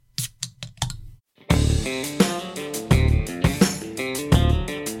Hello,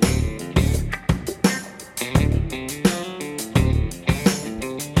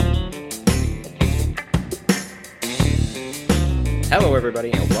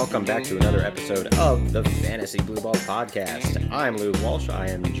 everybody, and welcome back to another episode of the Fantasy Blue Ball Podcast. I'm Lou Walsh. I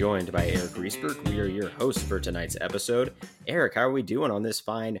am joined by Eric Riesberg. We are your hosts for tonight's episode. Eric, how are we doing on this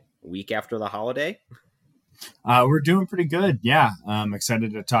fine week after the holiday? We're doing pretty good. Yeah, I'm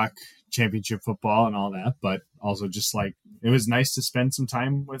excited to talk championship football and all that, but also just like it was nice to spend some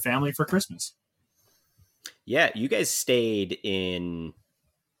time with family for Christmas. Yeah, you guys hosted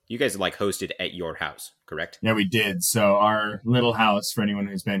at your house, correct? Yeah, we did. So our little house, for anyone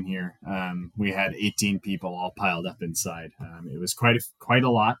who's been here, we had 18 people all piled up inside. It was quite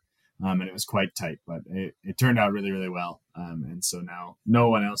a lot, and it was quite tight, but it turned out really, really well. And so now no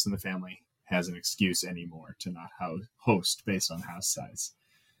one else in the family has an excuse anymore to not host based on house size.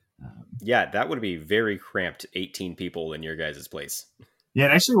 Yeah, that would be very cramped, 18 people in your guys' place. Yeah,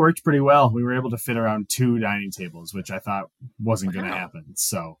 it actually worked pretty well. We were able to fit around 2 dining tables, which I thought wasn't going to happen.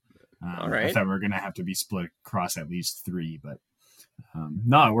 So all right. I thought we were going to have to be split across at least 3, but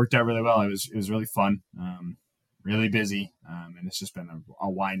no, it worked out really well. It was really fun, really busy, and it's just been a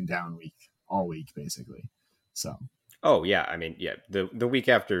wind down week all week basically. So. Oh yeah, I mean, yeah, the week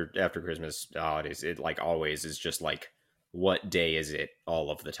after Christmas holidays, it like always is just like, what day is it all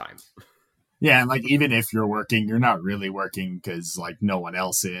of the time? Yeah, and like even if you're working, you're not really working because like no one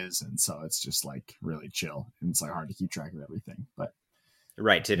else is, and so it's just like really chill, and it's like hard to keep track of everything. But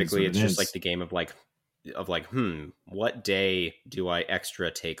right, typically it's just like the game of what day do I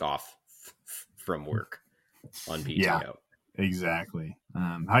extra take off from work on PTO? Yeah, exactly.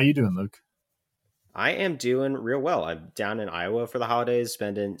 How you doing, Luke? I am doing real well. I'm down in Iowa for the holidays,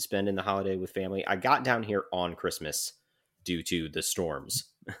 spending the holiday with family. I got down here on Christmas due to the storms.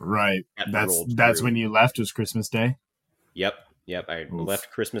 Right. That's when you left, was Christmas Day? Yep. I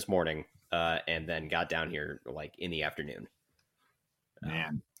left Christmas morning and then got down here like in the afternoon.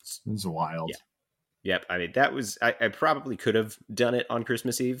 Man, this is wild. Yeah. Yep. I mean, that was, I probably could have done it on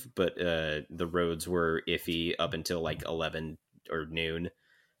Christmas Eve, but the roads were iffy up until like 11 or noon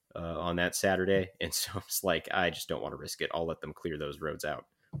on that Saturday. And so it's like, I just don't want to risk it. I'll let them clear those roads out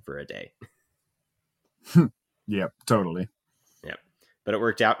for a day. Yep, totally. Yep. But it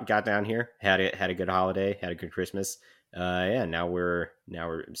worked out. Got down here, had a good holiday, had a good Christmas. Now we're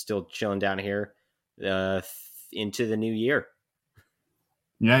still chilling down here into the new year.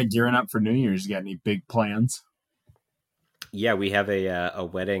 Yeah, gearing up for New Year's. You got any big plans? Yeah, we have a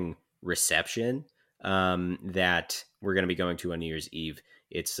wedding reception that we're going to be going to on New Year's Eve.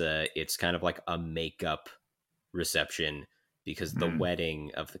 It's kind of like a makeup reception because the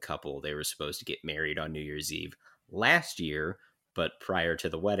wedding of the couple, they were supposed to get married on New Year's Eve last year, but prior to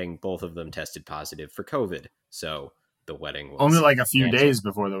the wedding, both of them tested positive for COVID. So the wedding was only like a few days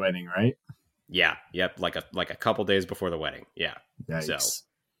before the wedding, right? Yeah. Yep. Like a couple days before the wedding. Yeah. Yikes.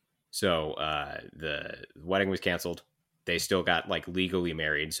 So the wedding was canceled. They still got like legally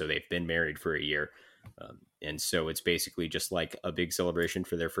married. So they've been married for a year. And so it's basically just like a big celebration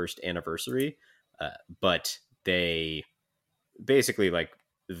for their first anniversary. But they basically like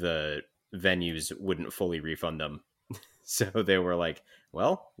the venues wouldn't fully refund them. So they were like,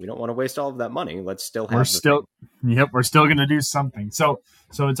 well, we don't want to waste all of that money. Let's still have we're still going to do something. So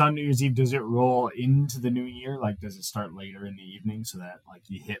it's on New Year's Eve. Does it roll into the new year? Like, does it start later in the evening so that like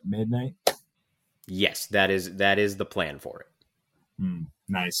you hit midnight? Yes, that is the plan for it.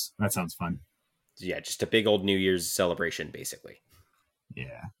 Nice. That sounds fun. Yeah, just a big old New Year's celebration, basically.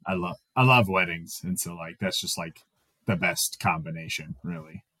 Yeah, I love weddings, and so like that's just like the best combination,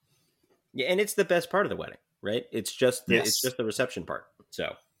 really. Yeah, and it's the best part of the wedding, right? It's just the reception part.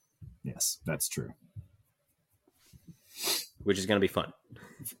 So, yes, that's true. Which is going to be fun.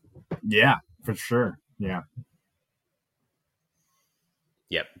 Yeah, for sure. Yeah.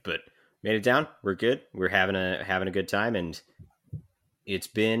 Yep, but made it down. We're good. We're having a good time, and it's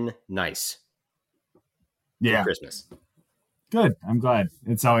been nice. Yeah, for Christmas. Good. I'm glad.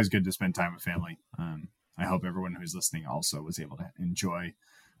 It's always good to spend time with family. I hope everyone who's listening also was able to enjoy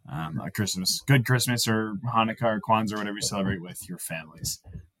a good Christmas or Hanukkah or Kwanzaa or whatever you celebrate with your families.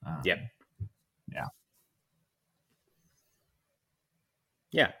 Yep. Yeah.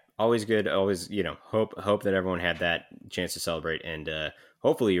 Yeah. Always good. Always, hope that everyone had that chance to celebrate, and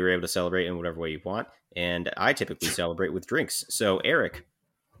hopefully you were able to celebrate in whatever way you want. And I typically celebrate with drinks. So Eric,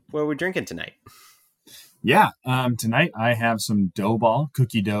 what are we drinking tonight? Yeah. Tonight I have some Dough Ball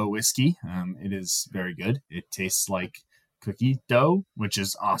cookie dough whiskey. It is very good. It tastes like cookie dough, which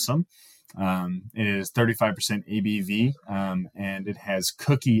is awesome. It is 35% ABV, and it has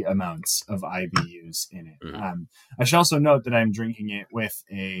cookie amounts of IBUs in it. Mhm. I should also note that I'm drinking it with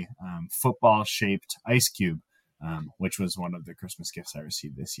a football-shaped ice cube, which was one of the Christmas gifts I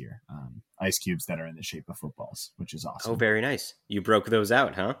received this year. Ice cubes that are in the shape of footballs, which is Oh, awesome. very nice. You broke those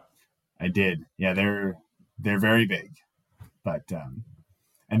out, huh? I did. Yeah, they're very big, but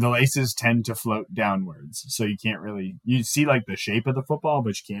and the laces tend to float downwards, so you can't really you see like the shape of the football,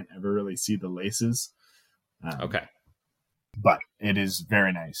 but you can't ever really see the laces. Okay. But it is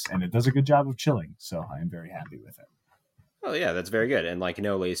very nice, and it does a good job of chilling, so I am very happy with it. Oh yeah, that's very good. And like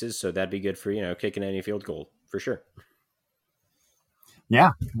no laces, so that'd be good for, kicking any field goal for sure.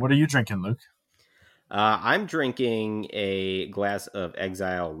 Yeah, what are you drinking, Luke? I'm drinking a glass of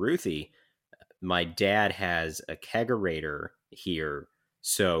Exile Ruthie. My dad has a kegerator here,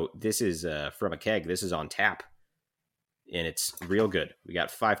 so this is from a keg. This is on tap, and it's real good. We got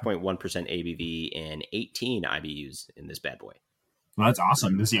 5.1% ABV and 18 IBUs in this bad boy. Well, that's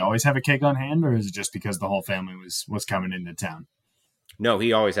awesome. Does he always have a keg on hand, or is it just because the whole family was coming into town? No,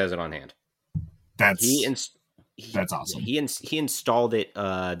 he always has it on hand. That's That's awesome. He installed it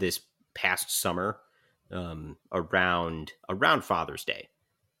this past summer, around Father's Day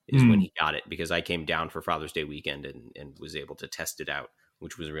is when he got it, because I came down for Father's Day weekend and was able to test it out,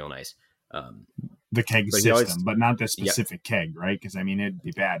 which was real nice. The keg but system, but not the specific keg, right? Because I mean, it'd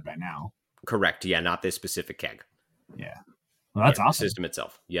be bad by now. Correct. Yeah, not this specific keg. Yeah. Well, that's awesome. The system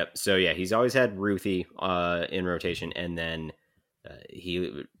itself. Yep. So yeah, he's always had Ruthie in rotation, and then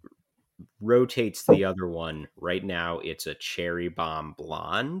he rotates the other one. Right now, it's a Cherry Bomb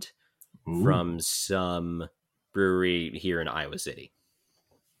Blonde from some brewery here in Iowa City.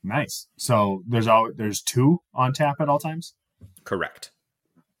 Nice. So there's two on tap at all times? Correct.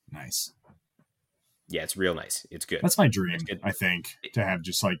 Nice. Yeah, it's real nice. It's good. That's my dream, I think, to have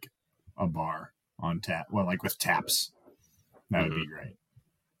just like a bar on tap. Well, like with taps. That would be great.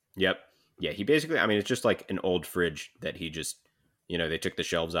 Yep. Yeah, he basically, I mean, it's just like an old fridge that he just, they took the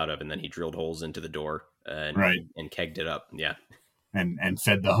shelves out of, and then he drilled holes into the door and kegged it up. Yeah. And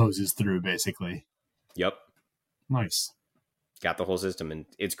fed the hoses through, basically. Yep. Nice. Got the whole system, and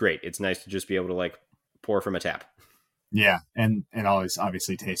it's great. It's nice to just be able to like pour from a tap. Yeah, and it always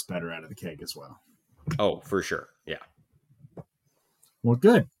obviously tastes better out of the keg as well. Oh, for sure. Yeah. Well,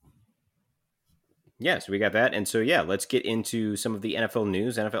 good. Yeah, so we got that. And so, yeah, let's get into some of the NFL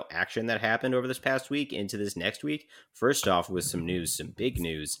news, NFL action that happened over this past week into this next week. First off, with some news, some big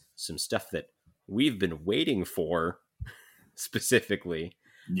news, some stuff that we've been waiting for specifically.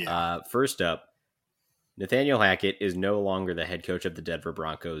 Yeah. First up, Nathaniel Hackett is no longer the head coach of the Denver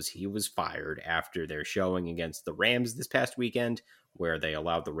Broncos. He was fired after their showing against the Rams this past weekend, where they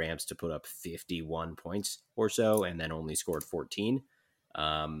allowed the Rams to put up 51 points or so and then only scored 14.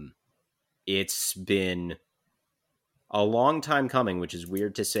 It's been a long time coming, which is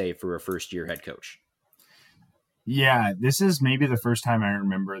weird to say for a first-year head coach. Yeah, this is maybe the first time I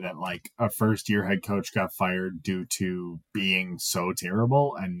remember that like a first-year head coach got fired due to being so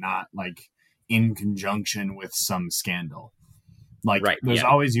terrible and not like in conjunction with some scandal. Like there's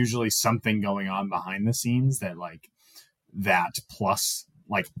always usually something going on behind the scenes that plus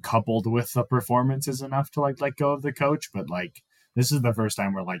like coupled with the performance is enough to like let go of the coach. But like this is the first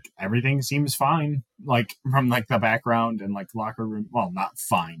time where like everything seems fine, like from like the background and like locker room. Well, not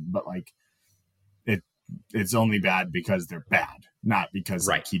fine, but like it's only bad because they're bad, not because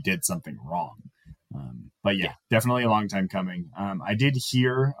like he did something wrong. But yeah, definitely a long time coming. I did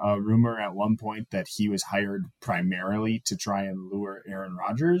hear a rumor at one point that he was hired primarily to try and lure Aaron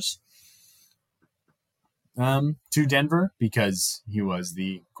Rodgers to Denver because he was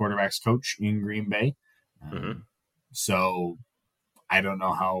the quarterback's coach in Green Bay. So I don't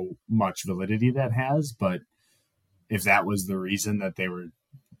know how much validity that has, but if that was the reason that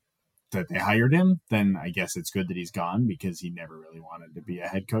they hired him, then I guess it's good that he's gone because he never really wanted to be a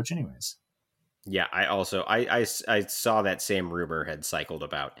head coach anyways. Yeah, I also I saw that same rumor had cycled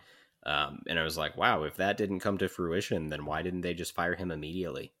about, and I was like, wow, if that didn't come to fruition, then why didn't they just fire him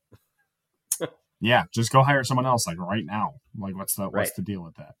immediately? Yeah, just go hire someone else like right now. Like what's the deal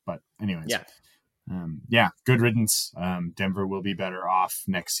with that? But anyways, good riddance. Denver will be better off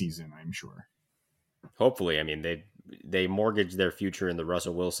next season, I'm sure. Hopefully. I mean, they mortgaged their future in the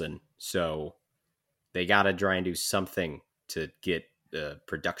Russell Wilson, so they got to try and do something to get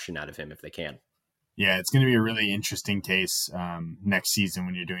production out of him if they can. Yeah, it's going to be a really interesting case next season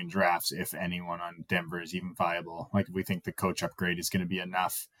when you're doing drafts, if anyone on Denver is even viable. Like if we think the coach upgrade is going to be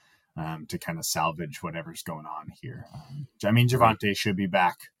enough to kind of salvage whatever's going on here. I mean, Javonte should be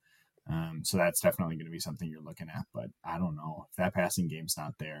back. So that's definitely going to be something you're looking at. But I don't know if that passing game's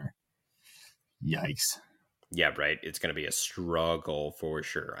not there. Yikes. Yeah, right. It's going to be a struggle for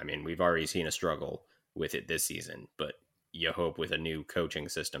sure. I mean, we've already seen a struggle with it this season, but you hope with a new coaching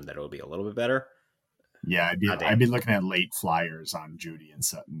system that it'll be a little bit better. Yeah, God I'd damn. be looking at late flyers on Judy and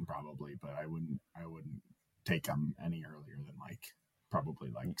Sutton probably, but I wouldn't take them any earlier than probably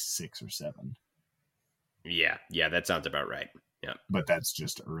 6 or 7. Yeah, that sounds about right. Yeah. But that's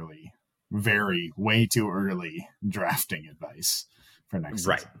just early, way too early drafting advice for next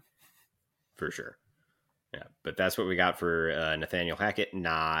Right. season. For sure. Yeah, but that's what we got for Nathaniel Hackett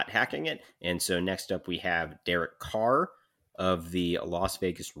not hacking it. And so next up we have Derek Carr of the Las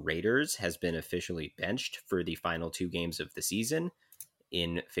Vegas Raiders has been officially benched for the final 2 games of the season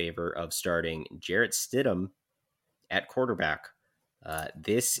in favor of starting Jarrett Stidham at quarterback.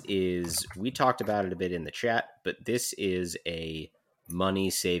 We talked about it a bit in the chat, but this is a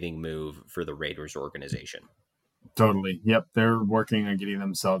money-saving move for the Raiders organization. Totally. Yep. They're working on getting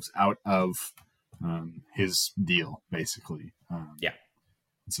themselves out of his deal, basically. Yeah.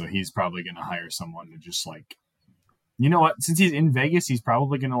 So he's probably going to hire someone to just you know what? Since he's in Vegas, he's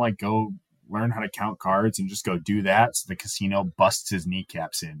probably going to go learn how to count cards and just go do that. So the casino busts his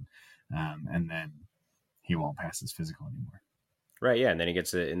kneecaps in, and then he won't pass his physical anymore. Right. Yeah. And then he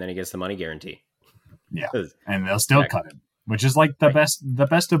gets the money guarantee. Yeah. And they'll still cut him, which is the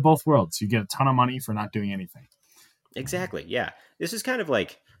best of both worlds. You get a ton of money for not doing anything. Exactly. Yeah. This is kind of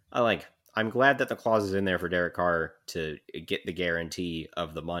I'm glad that the clause is in there for Derek Carr to get the guarantee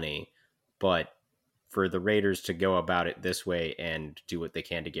of the money, but for the Raiders to go about it this way and do what they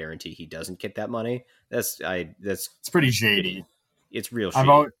can to guarantee he doesn't get that money, it's pretty shady. It's real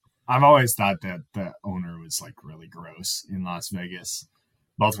shady. I've always thought that the owner was really gross in Las Vegas,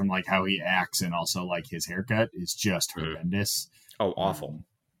 both from how he acts and also his haircut is just horrendous. Oh, awful.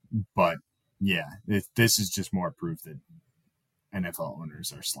 But yeah, this is just more proof that NFL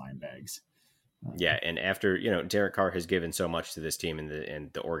owners are slime bags. Yeah, and after Derek Carr has given so much to this team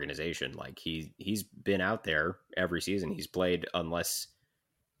and the organization, he's been out there every season. He's played unless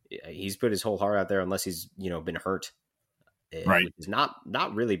he's put his whole heart out there, unless he's been hurt, right? Which has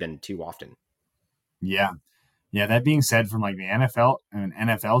not really been too often. Yeah. That being said, from the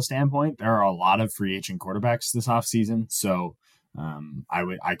NFL standpoint, there are a lot of free agent quarterbacks this offseason. So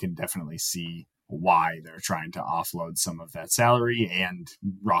I can definitely see why they're trying to offload some of that salary and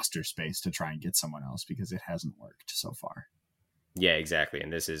roster space to try and get someone else, because it hasn't worked so far. Yeah, exactly.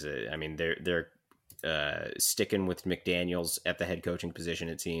 And this is they're sticking with McDaniels at the head coaching position,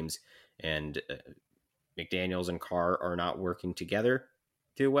 it seems, and McDaniels and Carr are not working together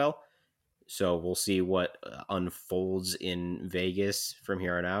too well. So we'll see what unfolds in Vegas from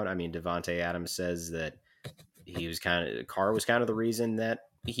here on out. I mean, Davante Adams says that Carr was kind of the reason that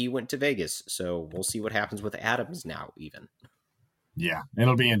he went to Vegas. So we'll see what happens with Adams now, even. Yeah,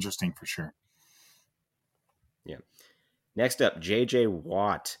 it'll be interesting for sure. Yeah. Next up, J.J.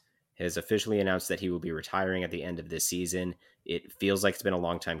 Watt has officially announced that he will be retiring at the end of this season. It feels like it's been a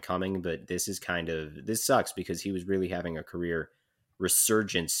long time coming, but this sucks because he was really having a career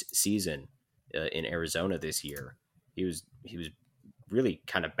resurgence season in Arizona this year. He was really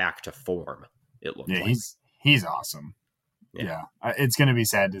kind of back to form. It looked like. He's awesome. Yeah. It's going to be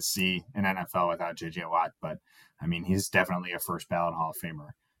sad to see an NFL without J.J. Watt, but I mean, he's definitely a first ballot Hall of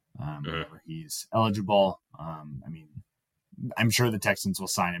Famer. Whenever he's eligible. I'm sure the Texans will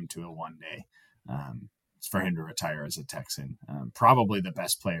sign him to a one day for him to retire as a Texan. Probably the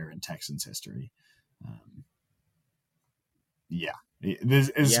best player in Texans history. This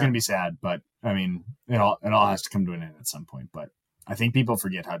is going to be sad, but I mean, it all has to come to an end at some point. But I think people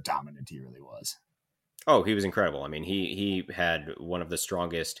forget how dominant he really was. Oh, he was incredible. I mean, he had one of the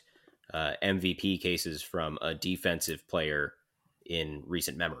strongest MVP cases from a defensive player in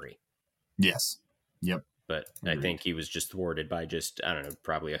recent memory. Yes. Yep. But I think he was just thwarted by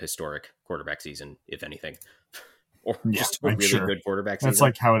probably a historic quarterback season, if anything. Or just a really good quarterback season.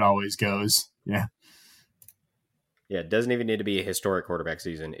 That's how it always goes. Yeah. Yeah, it doesn't even need to be a historic quarterback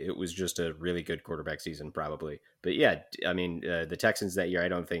season. It was just a really good quarterback season, probably. But yeah, I mean, the Texans that year, I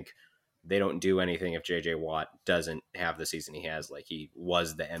don't think they don't do anything if J.J. Watt doesn't have the season he has. He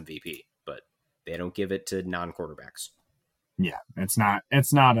was the MVP, but they don't give it to non-quarterbacks. Yeah, it's not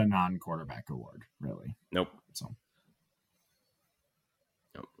a non-quarterback award, really. Nope. So,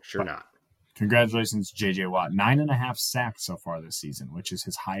 nope, sure not. Congratulations, J.J. Watt. 9.5 sacks so far this season, which is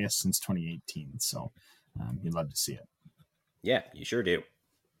his highest since 2018. So, you'd love to see it. Yeah, you sure do.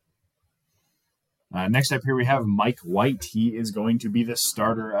 Next up here, we have Mike White. He is going to be the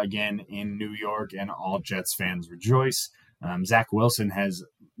starter again in New York, and all Jets fans rejoice. Zach Wilson has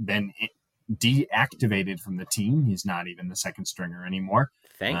been deactivated from the team. He's not even the second stringer anymore.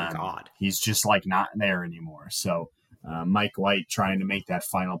 Thank God. He's just like not there anymore. So Mike White trying to make that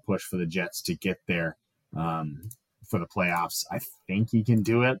final push for the Jets to get there for the playoffs. I think he can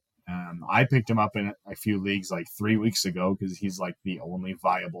do it. I picked him up in a few leagues like 3 weeks ago because he's like the only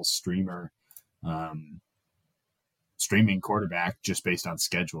viable streaming quarterback just based on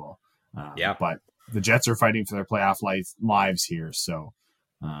schedule. But the Jets are fighting for their playoff lives here. So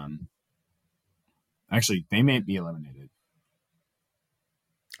actually, they may be eliminated.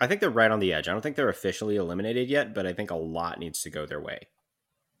 I think they're right on the edge. I don't think they're officially eliminated yet, but I think a lot needs to go their way.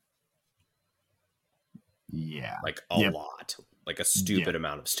 Yeah. Like a lot. Like a stupid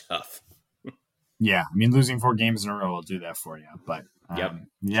amount of stuff. Yeah. I mean, losing 4 games in a row will do that for you. But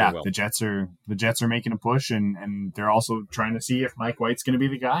sure, the Jets are making a push, and they're also trying to see if Mike White's going to be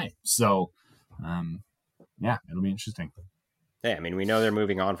the guy. So, it'll be interesting. Yeah, I mean, we know they're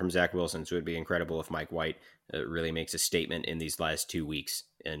moving on from Zach Wilson, so it would be incredible if Mike White really makes a statement in these last 2 weeks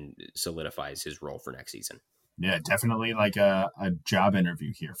and solidifies his role for next season. Yeah, definitely like a job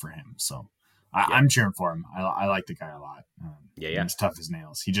interview here for him. So I'm cheering for him. I like the guy a lot. He's tough as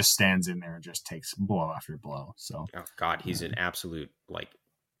nails. He just stands in there and just takes blow after blow. So, oh God, he's an absolute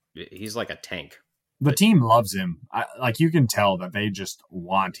he's like a tank. The team loves him. You can tell that they just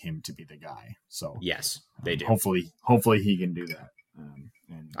want him to be the guy. So yes, they do. Hopefully he can do that.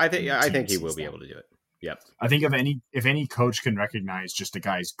 I think he will be able to do it. Yep. I think if any coach can recognize just a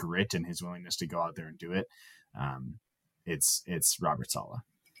guy's grit and his willingness to go out there and do it, it's Robert Saleh.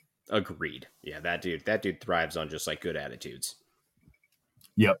 Agreed. Yeah, that dude thrives on just like good attitudes.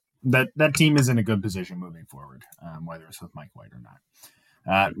 Yep. That team is in a good position moving forward, whether it's with Mike White or not.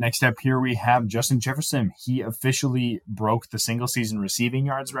 Next up here, we have Justin Jefferson. He officially broke the single season receiving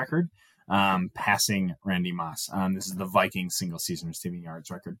yards record, passing Randy Moss. This is the Vikings single season receiving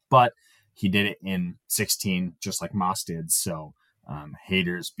yards record, but he did it in 16, just like Moss did. So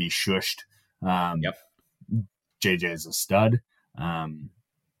haters be shushed. Yep. JJ is a stud.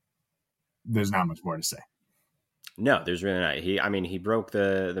 There's not much more to say. No, there's really not. He broke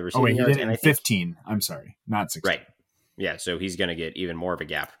the receiving yards. He did it in 15. I'm sorry, not 16. Right. Yeah, so he's going to get even more of a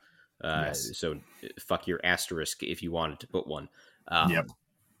gap. Yes. So fuck your asterisk if you wanted to put one. Yep.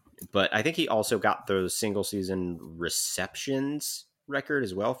 But I think he also got the single season receptions record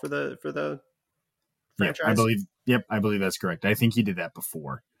as well for the franchise. I believe that's correct. I think he did that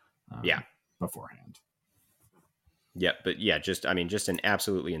before. Beforehand. Yep, but yeah, just an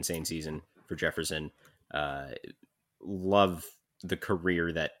absolutely insane season for Jefferson. Love the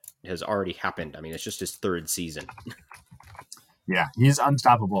career that has already happened. I mean, it's just his 3rd season. Yeah, he's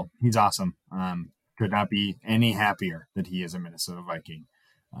unstoppable. He's awesome. Could not be any happier that he is a Minnesota Viking.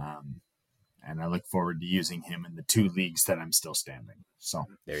 And I look forward to using him in the 2 leagues that I'm still standing. So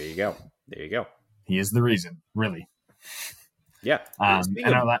there you go. He is the reason, really. Yeah.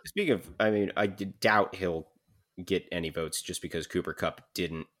 Speaking of, I doubt he'll get any votes just because Cooper Kupp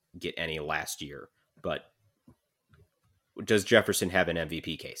didn't get any last year. But does Jefferson have an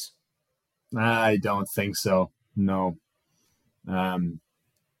MVP case? I don't think so. No.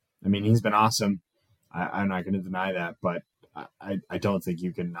 He's been awesome. I'm not going to deny that, but I don't think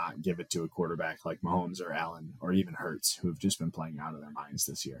you can not give it to a quarterback like Mahomes or Allen or even Hurts, who have just been playing out of their minds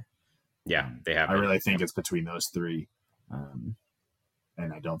this year. Yeah, they have. I really think it's between those 3.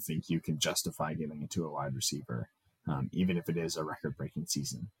 And I don't think you can justify giving it to a wide receiver, even if it is a record-breaking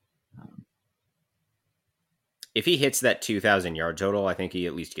season. If he hits that 2,000 yard total, I think he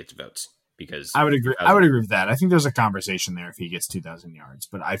at least gets votes. Because I would agree. I would agree with that. I think there's a conversation there if he gets 2,000 yards,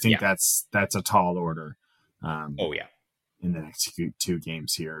 but I think that's a tall order. In the next 2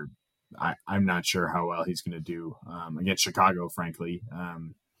 games here, I'm not sure how well he's going to do against Chicago. Frankly,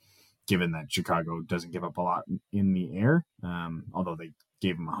 given that Chicago doesn't give up a lot in the air, although they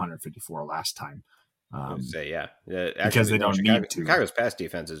gave him 154 last time. Because they don't need to. Chicago's pass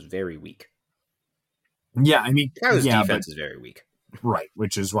defense is very weak. Yeah, Chicago's defense is very weak. Right,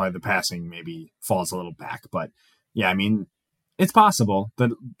 which is why the passing maybe falls a little back. But yeah, it's possible.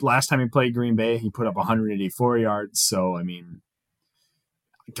 The last time he played Green Bay, he put up 184 yards. So,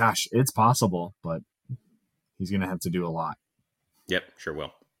 it's possible, but he's going to have to do a lot. Yep, sure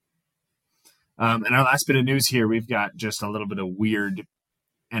will. And our last bit of news here, we've got just a little bit of weird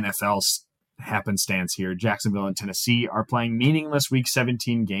NFL happenstance here. Jacksonville and Tennessee are playing meaningless Week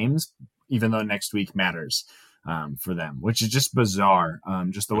 17 games, even though next week matters for them, which is just bizarre.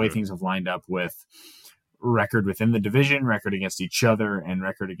 Just the way things have lined up with record within the division, record against each other, and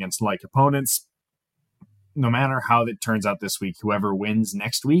record against like opponents. No matter how it turns out this week, whoever wins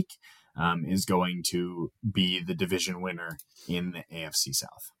next week is going to be the division winner in the AFC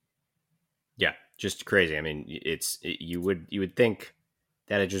South. Yeah, just crazy. I mean, you would think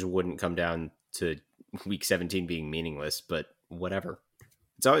that it just wouldn't come down to week 17 being meaningless, but whatever.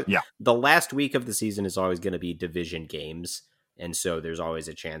 It's always Yeah. the last week of the season is always going to be division games, and so there's always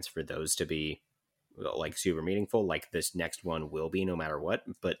a chance for those to be like super meaningful. Like this next one will be no matter what,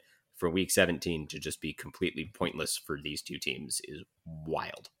 but for week 17 to just be completely pointless for these two teams is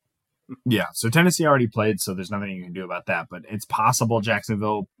wild. Yeah, so Tennessee already played, so there's nothing you can do about that. But it's possible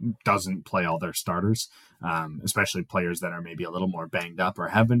Jacksonville doesn't play all their starters, especially players that are maybe a little more banged up or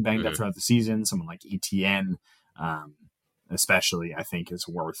have been banged up throughout the season. Someone like ETN, especially, I think is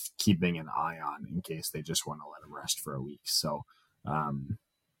worth keeping an eye on in case they just want to let him rest for a week. So,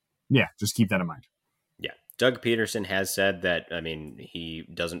 yeah, just keep that in mind. Yeah. Doug Peterson has said that, I mean, he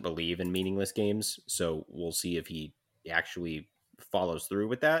doesn't believe in meaningless games, so we'll see if he actually follows through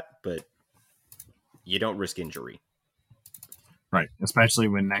with that, but you don't risk injury. Right, especially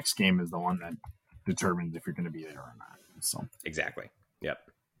when next game is the one that determines if you're going to be there or not. So exactly. Yep.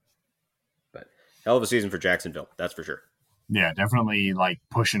 But hell of a season for Jacksonville, that's for sure. Yeah, definitely like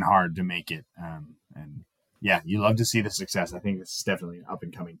pushing hard to make it. And yeah, you love to see the success. I think this is definitely an up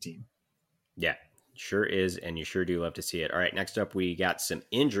and coming team. Yeah, sure is, and you sure do love to see it. All right, next up we got some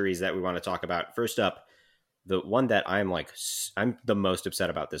injuries that we want to talk about. First up, the one that I'm the most upset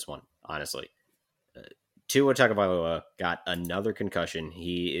about this one, honestly. Tua Tagovailoa got another concussion.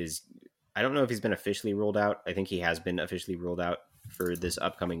 I don't know if he's been officially ruled out. I think he has been officially ruled out for this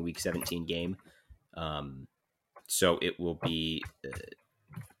upcoming Week 17 game. So it will be,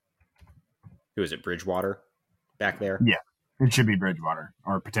 who is it, Bridgewater back there? Yeah, it should be Bridgewater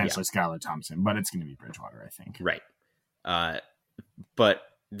or potentially Skylar Thompson, but it's going to be Bridgewater, I think. Right. But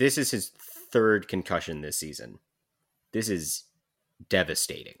this is his third concussion this season. This is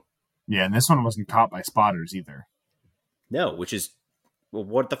devastating. Yeah, and this one wasn't caught by spotters either. No, which is, well,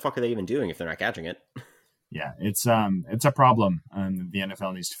 what the fuck are they even doing if they're not catching it? Yeah, it's a problem the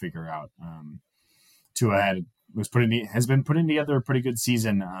NFL needs to figure out. Tua has been putting together a pretty good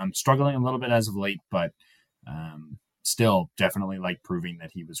season. Struggling a little bit as of late, but still definitely like proving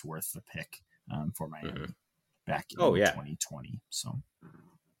that he was worth the pick for Miami back in 2020. So.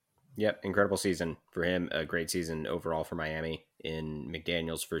 Yep, incredible season for him. A great season overall for Miami in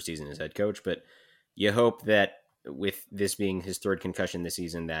McDaniel's first season as head coach. But you hope that with this being his third concussion this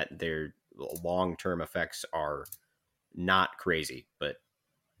season, that their long-term effects are not crazy. But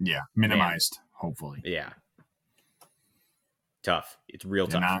yeah, minimized, hopefully. Yeah. Tough. It's real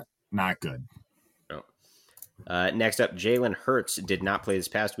tough. Not good. No. Next up, Jalen Hurts did not play this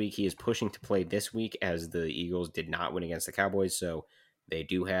past week. He is pushing to play this week as the Eagles did not win against the Cowboys. So they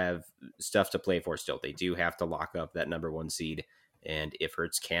do have stuff to play for still. They do have to lock up that number 1 seed. And if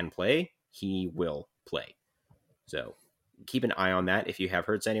Hurts can play, he will play. So keep an eye on that if you have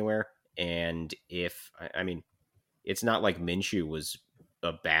Hurts anywhere. And it's not like Minshew was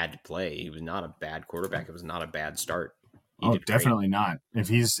a bad play. He was not a bad quarterback. It was not a bad start. Oh, definitely not. If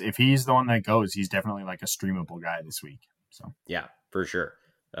he's the one that goes, he's definitely like a streamable guy this week. So yeah, for sure.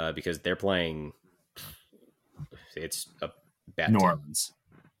 Because they're playing. It's a bad New Orleans.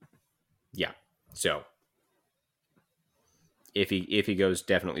 Yeah. So if he goes,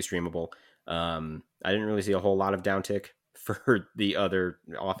 definitely streamable. I didn't really see a whole lot of downtick for the other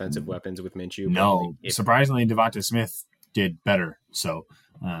offensive weapons with Minshew. No, surprisingly, Devonta Smith did better. So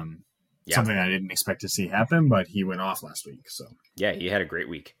something I didn't expect to see happen, but he went off last week. So yeah, he had a great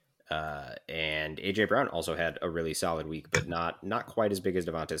week. And AJ Brown also had a really solid week, but not quite as big as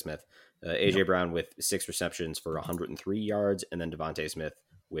Devonta Smith. AJ Brown with 6 receptions for 103 yards, and then Devonta Smith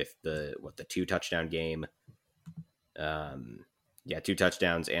with the 2 touchdown game. 2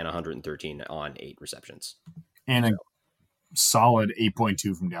 touchdowns and 113 on 8 receptions. And a solid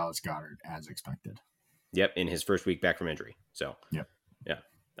 8.2 from Dallas Goedert, as expected. Yep, in his first week back from injury. So yeah.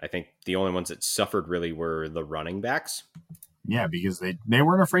 I think the only ones that suffered really were the running backs. Yeah, because they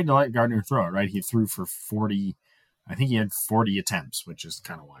weren't afraid to let Gardner throw it, right? He threw for 40. I think he had 40 attempts, which is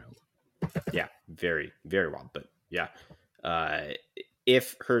kind of wild. Yeah, very, very wild. But yeah,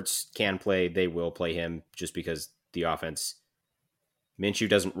 if Hurts can play, they will play him just because the offense, Minshew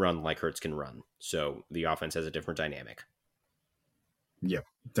doesn't run like Hurts can run. So the offense has a different dynamic. Yep,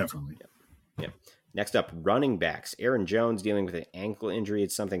 definitely. Yep. Next up, running backs. Aaron Jones dealing with an ankle injury.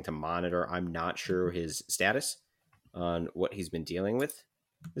 It's something to monitor. I'm not sure his status on what he's been dealing with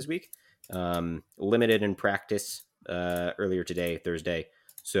this week. Limited in practice earlier today, Thursday.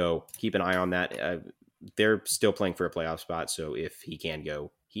 So keep an eye on that. They're still playing for a playoff spot. So if he can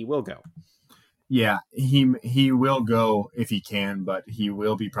go, he will go. Yeah, he will go if he can, but he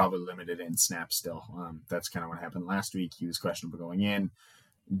will be probably limited in snaps still. That's kind of what happened last week. He was questionable going in.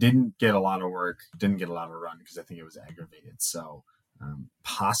 didn't get a lot of work, didn't get a lot of run because I think it was aggravated. So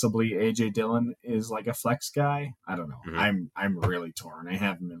possibly AJ Dillon is like a flex guy. I don't know. Mm-hmm. I'm really torn. I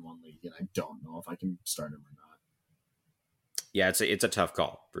have him in one league, and I don't know if I can start him or not. Yeah, it's a tough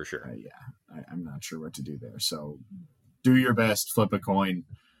call for sure. I'm not sure what to do there. So do your best, flip a coin,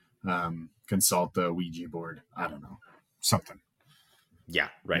 consult the Ouija board. I don't know, something. Yeah,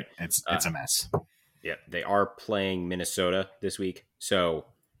 right. It's a mess. Yeah, they are playing Minnesota this week, so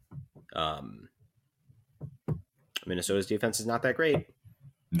Minnesota's defense is not that great.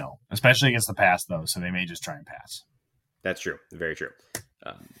 No, especially against the pass, though, so they may just try and pass. That's true. Very true.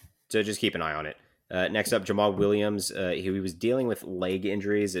 So just keep an eye on it. Next up, Jamal Williams. He was dealing with leg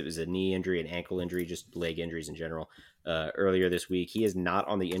injuries. It was a knee injury, an ankle injury, just leg injuries in general. Earlier this week, he is not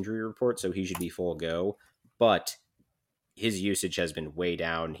on the injury report, so he should be full go. But his usage has been way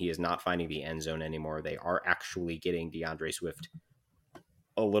down. He is not finding the end zone anymore. They are actually getting DeAndre Swift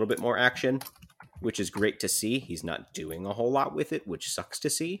a little bit more action, which is great to see. He's not doing a whole lot with it, which sucks to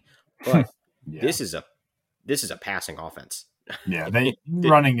see. But this is a passing offense. Yeah,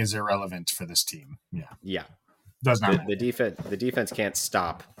 running is irrelevant for this team. Yeah, does not. The defense can't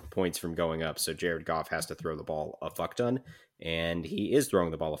stop points from going up, so Jared Goff has to throw the ball a fuck ton, and he is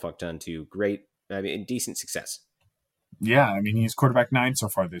throwing the ball a fuck ton to decent success. Yeah, I mean he's quarterback 9 so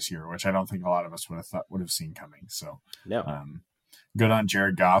far this year, which I don't think a lot of us would have seen coming. So no, good on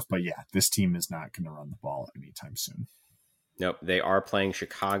Jared Goff, but yeah, this team is not going to run the ball anytime soon. Nope, they are playing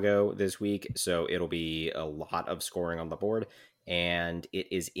Chicago this week, so it'll be a lot of scoring on the board, and it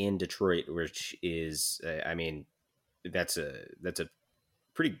is in Detroit, which is, that's a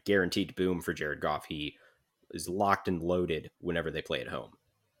pretty guaranteed boom for Jared Goff. He is locked and loaded whenever they play at home.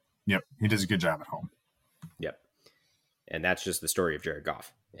 Yep, he does a good job at home. Yep, and that's just the story of Jared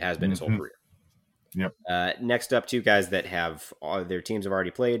Goff. It has been his whole career. Yep. Next up, two guys that have their teams have already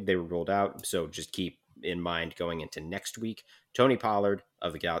played. They were ruled out, so just keep in mind going into next week. Tony Pollard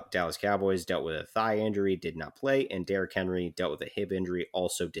of the Dallas Cowboys dealt with a thigh injury, did not play, and Derrick Henry dealt with a hip injury,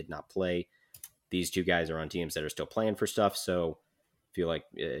 also did not play. These two guys are on teams that are still playing for stuff, so I feel like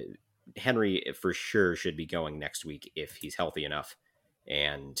Henry for sure should be going next week if he's healthy enough.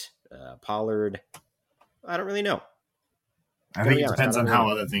 And Pollard, I don't really know. I think it depends on how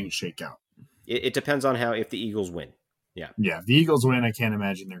other things shake out. It depends on if the Eagles win. Yeah. If the Eagles win, I can't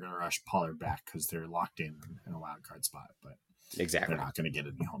imagine they're going to rush Pollard back because they're locked in a wild card spot. But exactly, they're not going to get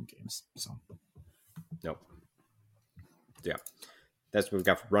any home games. So, nope. Yeah, that's what we've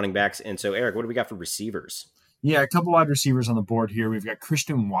got for running backs. And so, Eric, what do we got for receivers? Yeah, a couple wide receivers on the board here. We've got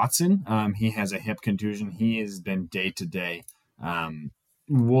Christian Watson. He has a hip contusion. He has been day to day.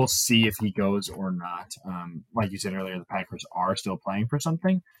 We'll see if he goes or not. Like you said earlier, the Packers are still playing for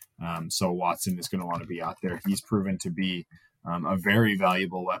something. So Watson is going to want to be out there. He's proven to be a very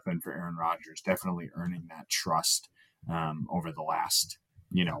valuable weapon for Aaron Rodgers, definitely earning that trust over the last,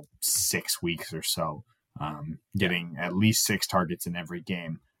 6 weeks or so, getting at least 6 targets in every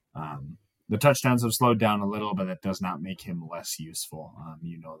game. The touchdowns have slowed down a little, but that does not make him less useful.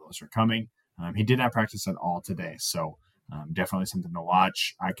 Those are coming. He did not practice at all today, so definitely something to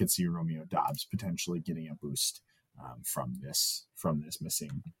watch. I could see Romeo Doubs potentially getting a boost from this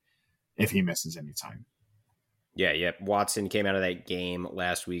missing, if he misses any time. Yeah. Watson came out of that game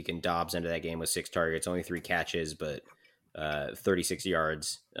last week, and Doubs ended that game with 6 targets, only 3 catches, but 36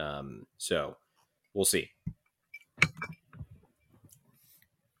 yards. So we'll see.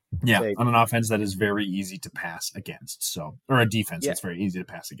 Yeah, on an offense that is very easy to pass against, or a defense that's very easy to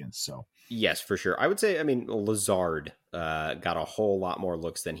pass against. So yes, for sure. I would say, Lazard got a whole lot more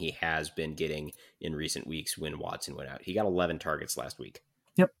looks than he has been getting in recent weeks when Watson went out. He got 11 targets last week.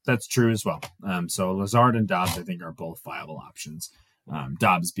 Yep, that's true as well. So Lazard and Doubs, I think, are both viable options.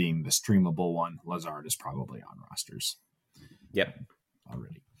 Doubs being the streamable one, Lazard is probably on rosters. Yep,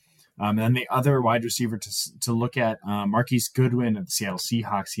 already. And then the other wide receiver to look at, Marquise Goodwin of the Seattle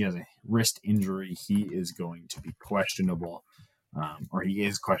Seahawks. He has a wrist injury. He is going to be questionable, or he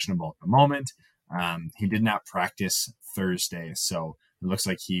is questionable at the moment. He did not practice Thursday, so it looks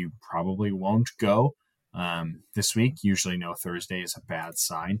like he probably won't go this week. Usually no Thursday is a bad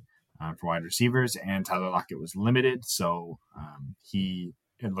sign for wide receivers, and Tyler Lockett was limited, so it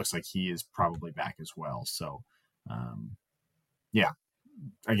looks like he is probably back as well. So,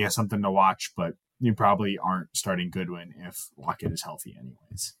 I guess something to watch, but you probably aren't starting Goodwin if Lockett is healthy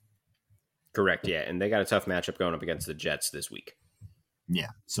anyways. Correct, yeah. And they got a tough matchup going up against the Jets this week. Yeah,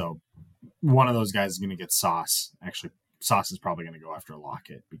 so one of those guys is going to get Sauce. Actually, Sauce is probably going to go after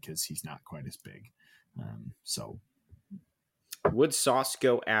Lockett because he's not quite as big. So would Sauce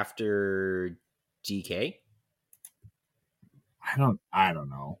go after DK? I don't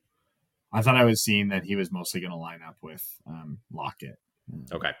know. I thought I was seeing that he was mostly going to line up with Lockett.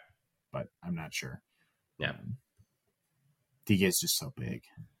 Okay. But I'm not sure. Yeah. DK is just so big.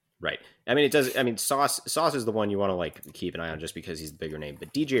 Right. I mean, it does. I mean, Sauce is the one you want to like keep an eye on just because he's the bigger name.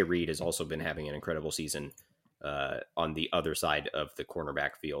 But DJ Reed has also been having an incredible season on the other side of the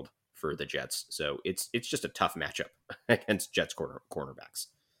cornerback field for the Jets. So it's just a tough matchup against Jets cornerbacks.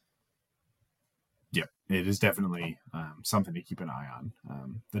 Yep, it is definitely something to keep an eye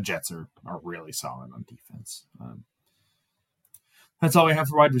on. The Jets are really solid on defense. That's all we have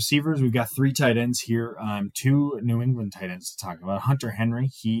for wide receivers. We've got 3 tight ends here. 2 New England tight ends to talk about. Hunter Henry,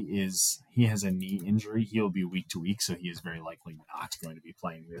 he has a knee injury. He'll be week to week, so he is very likely not going to be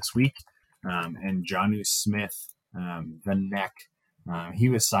playing this week. And Jonnu Smith, the neck, he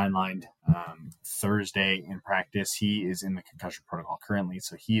was sidelined Thursday in practice. He is in the concussion protocol currently,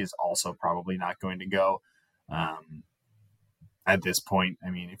 so he is also probably not going to go. At this point,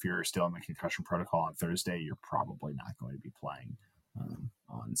 I mean, if you're still in the concussion protocol on Thursday, you're probably not going to be playing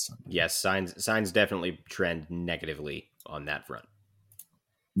on Sunday. Yes, signs definitely trend negatively on that front.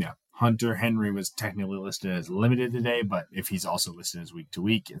 Yeah, Hunter Henry was technically listed as limited today, but if he's also listed as week to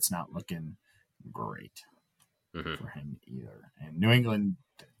week, it's not looking great for him either. And New England,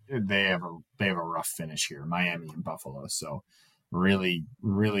 they have a rough finish here, Miami and Buffalo, so really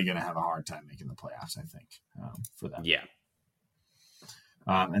going to have a hard time making the playoffs, I think, for them. Yeah.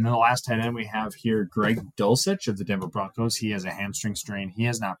 And then the last tight end we have here, Greg Dulcich of the Denver Broncos. He has a hamstring strain. He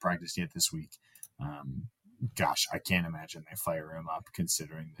has not practiced yet this week. Gosh, I can't imagine they fire him up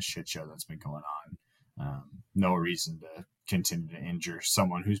considering the shit show that's been going on. No reason to continue to injure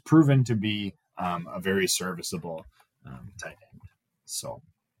someone who's proven to be a very serviceable tight end. So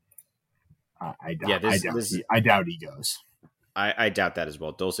I doubt he goes. I doubt that as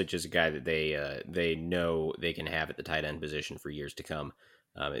well. Dulcich is a guy that they know they can have at the tight end position for years to come.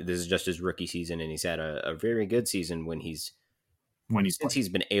 This is just his rookie season, and he's had a very good season he's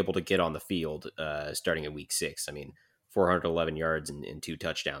been able to get on the field starting in week 6. I mean, 411 yards and 2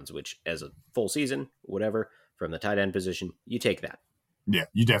 touchdowns, which as a full season, whatever, from the tight end position, you take that. Yeah,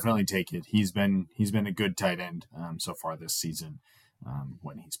 you definitely take it. He's been a good tight end so far this season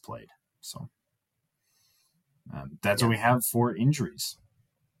when he's played. So that's what we have for injuries.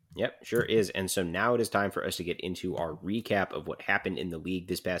 Yep, sure is. And so now it is time for us to get into our recap of what happened in the league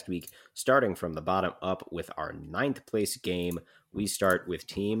this past week, starting from the bottom up with our 9th place game. We start with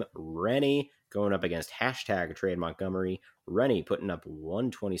Team Rennie going up against #Trade Montgomery. Rennie putting up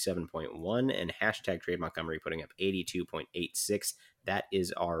 127.1 and #Trade Montgomery putting up 82.86. That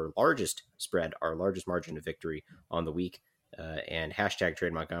is our largest spread, our largest margin of victory on the week. And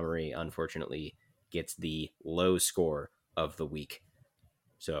 #Trade Montgomery, unfortunately, gets the low score of the week.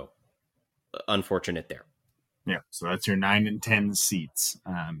 So, unfortunate there. Yeah, so that's your 9 and 10 seats.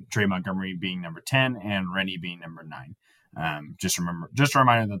 Trey Montgomery being number 10 and Rennie being number 9. Just a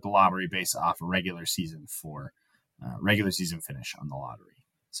reminder that the lottery based off a regular season finish on the lottery.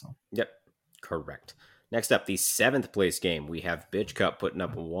 So, yep, correct. Next up, the 7th place game. We have Bitch Cup putting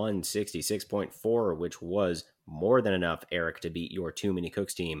up 166.4, which was more than enough, Eric, to beat your Too Many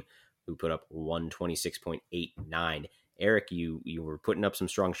Cooks team, who put up 126.89. Eric, you were putting up some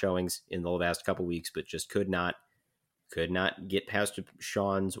strong showings in the last couple weeks, but just could not get past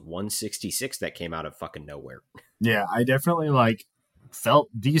Sean's 166 that came out of fucking nowhere. Yeah, I definitely felt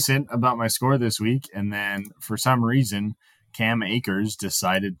decent about my score this week, and then for some reason, Cam Akers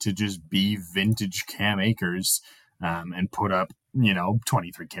decided to just be vintage Cam Akers and put up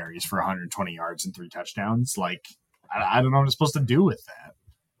 23 carries for 120 yards and 3 touchdowns. I don't know what I'm supposed to do with that.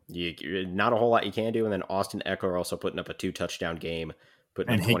 Not a whole lot you can do. And then Austin Eckler also putting up a 2-touchdown game,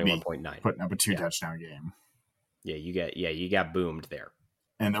 putting up 21.9. Putting up a 2-touchdown game. Yeah, you got boomed there.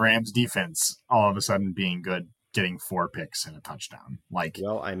 And the Rams defense all of a sudden being good, getting 4 picks and a touchdown.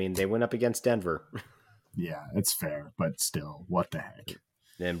 Well, I mean, they went up against Denver. Yeah, it's fair, but still, what the heck?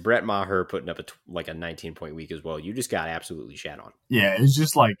 And Brett Maher putting up a 19-point week as well. You just got absolutely shat on. Yeah, it's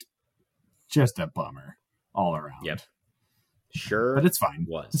just a bummer all around. Yep. Sure. But it's fine.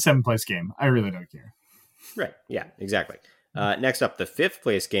 It's a 7th place game. I really don't care. Right. Yeah, exactly. Next up, the 5th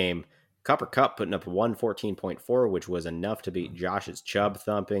place game, Copper Cup putting up 114.4, which was enough to beat Josh's Chubb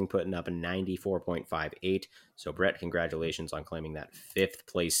thumping, putting up a 94.58. So, Brett, congratulations on claiming that 5th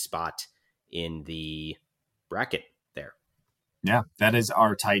place spot in the bracket there. Yeah, that is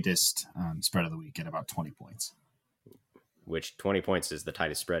our tightest spread of the week at about 20 points. Which 20 points is the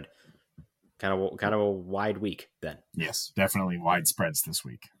tightest spread. Kind of a wide week then. Yes, definitely wide spreads this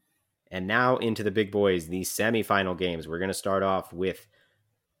week. And now into the big boys, the semifinal games. We're going to start off with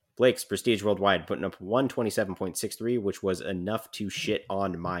Blake's Prestige Worldwide putting up 127.63, which was enough to shit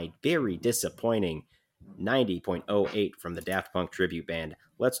on my very disappointing 90.08 from the Daft Punk tribute band.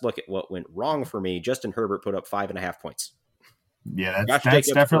 Let's look at what went wrong for me. Justin Herbert put up 5.5 points. Yeah, Josh that's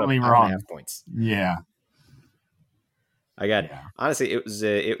Jacobs definitely put up wrong. 5.5 points. Yeah. Honestly,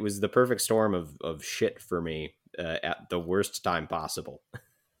 it was the perfect storm of shit for me at the worst time possible.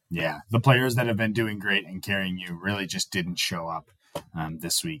 Yeah, the players that have been doing great and carrying you really just didn't show up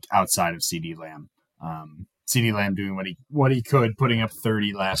this week outside of CeeDee Lamb. CeeDee Lamb doing what he could, putting up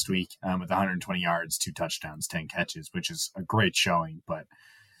 30 last week with 120 yards, 2 touchdowns, 10 catches, which is a great showing, but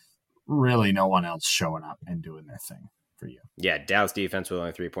really no one else showing up and doing their thing for you. Yeah, Dallas defense with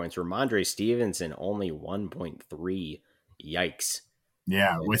only 3 points. Ramondre Stevenson only 1.3. Yikes.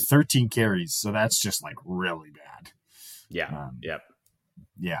 Yeah, with 13 carries, so that's just like really bad. Yeah, yep.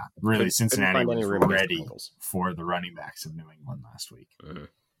 Yeah, really, Cincinnati was ready for the running backs of New England last week. Mm-hmm.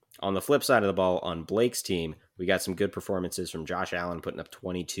 On the flip side of the ball, on Blake's team, we got some good performances from Josh Allen putting up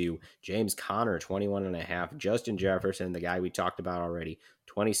 22, James Conner 21.5, Justin Jefferson, the guy we talked about already,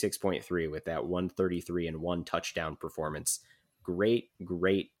 26.3 with that 133 and 1 touchdown performance. Great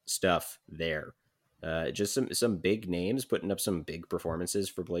stuff there. Just some big names putting up some big performances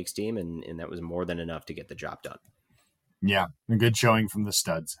for Blake's team, and that was more than enough to get the job done. Yeah, a good showing from the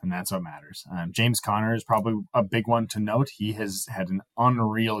studs, and that's what matters. James Conner is probably a big one to note. He has had an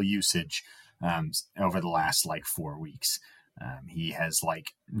unreal usage over the last 4 weeks. He has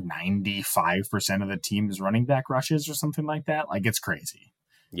 95% of the team's running back rushes or something like that. It's crazy.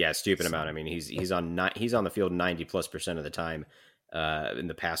 Yeah, stupid amount. I mean, he's on the field 90+% of the time in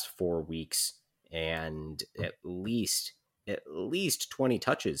the past 4 weeks, and at least 20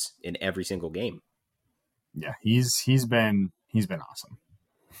 touches in every single game. Yeah, he's been awesome.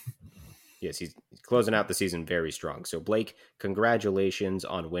 Yes, he's closing out the season very strong. So Blake, congratulations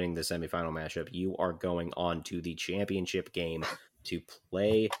on winning the semifinal matchup. You are going on to the championship game to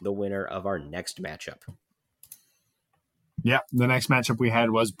play the winner of our next matchup. Yeah, the next matchup we had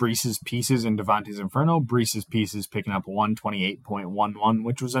was Breece's Pieces and Devontae's Inferno. Breece's Pieces picking up 128.11,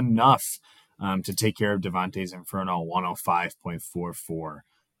 which was enough to take care of Devontae's Inferno 105.44.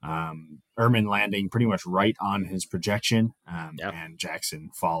 Ehrman landing pretty much right on his projection, and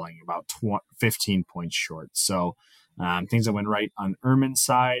Jackson falling about 15 points short. So things that went right on Ehrman's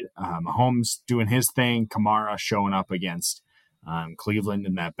side. Mahomes doing his thing. Kamara showing up against Cleveland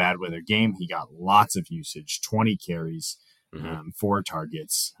in that bad weather game. He got lots of usage, 20 carries, 4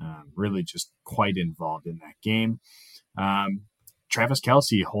 targets, really just quite involved in that game. Travis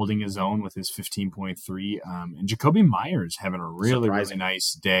Kelce holding his own with his 15.3, and Jakobi Meyers having a really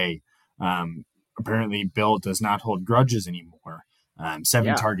nice day. Apparently, Bill does not hold grudges anymore.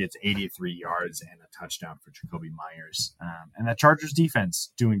 7 targets, 83 yards, and a touchdown for Jakobi Meyers. And that Chargers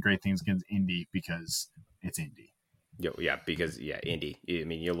defense doing great things against Indy because it's Indy. Indy. I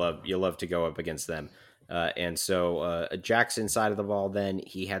mean, you love to go up against them. And so Jackson side of the ball, then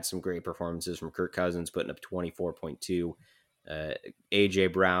he had some great performances from Kirk Cousins putting up 24.2.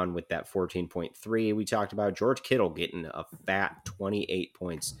 AJ Brown with that 14.3 we talked about. George Kittle getting a fat 28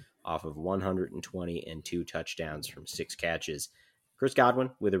 points off of 120 and 2 touchdowns from 6 catches. Chris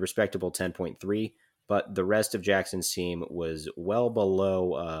Godwin with a respectable 10.3, but the rest of Jackson's team was well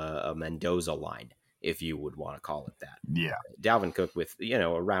below a Mendoza line, if you would want to call it that. Yeah. Dalvin Cook with,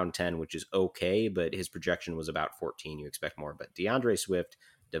 around 10, which is okay, but his projection was about 14. You expect more. But DeAndre Swift,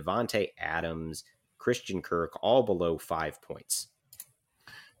 Devontae Adams, Christian Kirk, all below 5 points.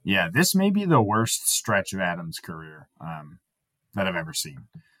 Yeah, this may be the worst stretch of Adams' career that I've ever seen.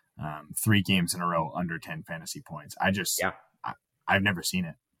 3 games in a row under 10 fantasy points. I've never seen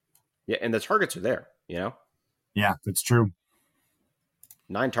it. Yeah, and the targets are there, Yeah, that's true.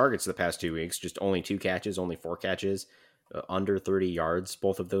 9 targets the past 2 weeks, just only 2 catches, only 4 catches, under 30 yards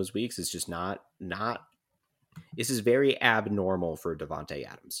both of those weeks. It's just not. This is very abnormal for Devontae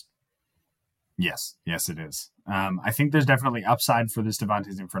Adams. Yes, it is. I think there's definitely upside for this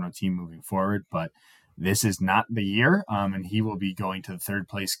Devontae's Inferno team moving forward, but this is not the year, and he will be going to the 3rd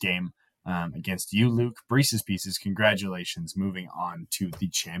place game against you, Luke. Breece's Pieces, congratulations, moving on to the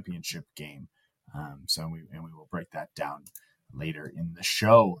championship game. We will break that down later in the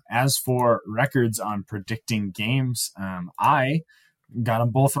show. As for records on predicting games, I got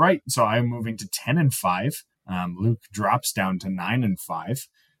them both right, so I'm moving to 10-5. Luke drops down to 9-5.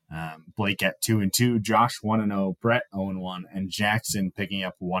 Blake at 2-2, Josh 1-0, Brett 0-1, and Jackson picking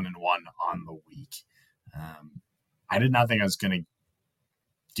up 1-1 on the week. I did not think I was going to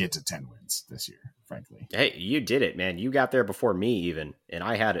get to 10 wins this year, frankly. Hey, you did it, man. You got there before me even, and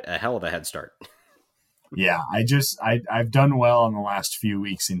I had a hell of a head start. Yeah, I've done well in the last few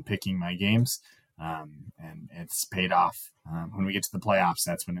weeks in picking my games, and it's paid off. When we get to the playoffs,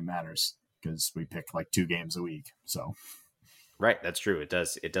 that's when it matters because we pick like 2 games a week. So Right, that's true. It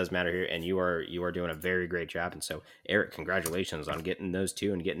does matter here, and you are doing a very great job. And so, Eric, congratulations on getting those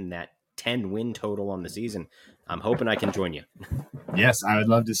 2 and getting that 10 win total on the season. I'm hoping I can join you. yes, I would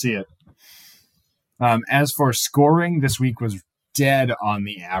love to see it. As for scoring, this week was dead on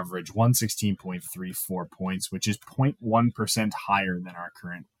the average, 116.34 points, which is 0.1% higher than our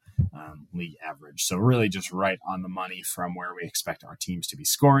current league average. So really just right on the money from where we expect our teams to be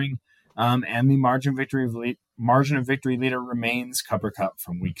scoring. And the margin of victory leader remains Cupper Cup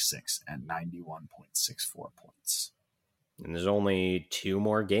from week 6 at 91.64 points. And there's only 2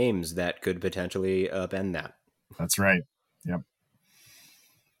 more games that could potentially upend that. That's right. Yep.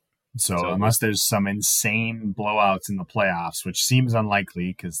 So unless there's some insane blowouts in the playoffs, which seems unlikely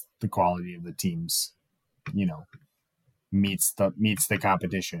because the quality of the teams, meets the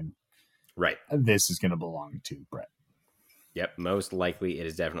competition. Right. This is going to belong to Brett. Yep, most likely it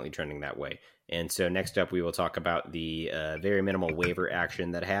is definitely trending that way. And so next up, we will talk about the very minimal waiver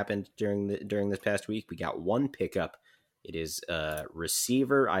action that happened during this past week. We got 1 pickup. It is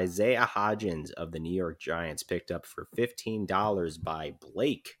receiver Isaiah Hodgins of the New York Giants picked up for $15 by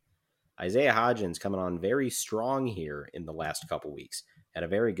Blake. Isaiah Hodgins coming on very strong here in the last couple weeks. Had a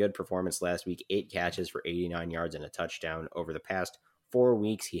very good performance last week, 8 catches for 89 yards and a touchdown. Over the past 4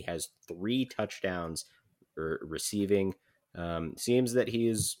 weeks, he has 3 touchdowns receiving. Seems that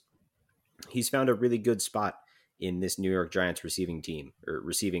he's found a really good spot in this New York Giants receiving team or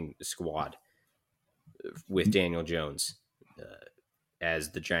receiving squad with Daniel Jones,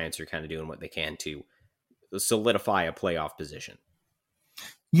 as the Giants are kind of doing what they can to solidify a playoff position.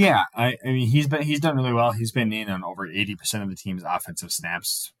 Yeah, I mean he's done really well. He's been in on over 80% of the team's offensive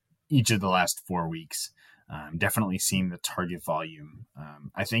snaps each of the last 4 weeks. Definitely seeing the target volume.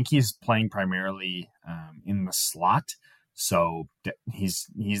 I think he's playing primarily in the slot, so he's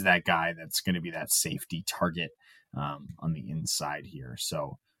that guy that's going to be that safety target on the inside here.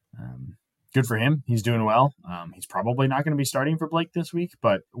 So good for him. He's doing well. He's probably not going to be starting for Blake this week,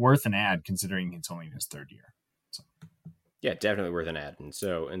 but worth an ad considering it's only in his 3rd year. So. Yeah, definitely worth an ad. And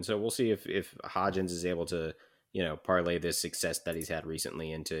so we'll see if Hodgins is able to, parlay this success that he's had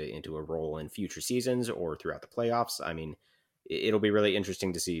recently into a role in future seasons or throughout the playoffs. I mean, it'll be really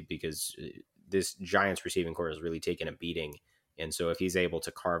interesting to see because this Giants receiving core has really taken a beating. And so if he's able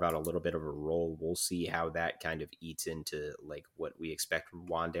to carve out a little bit of a role, we'll see how that kind of eats into like what we expect from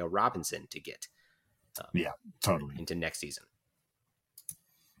Wan'Dale Robinson to get. Yeah, totally. Into next season.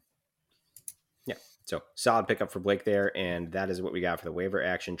 Yeah. So solid pickup for Blake there, and that is what we got for the waiver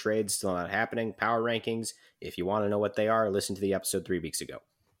action trades. Still not happening. Power rankings. If you want to know what they are, listen to the episode 3 weeks ago.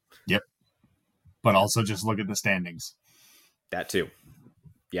 Yep. But also just look at the standings. That too.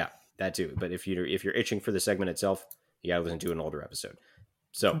 Yeah, that too. But if you're itching for the segment itself, you gotta listen to an older episode.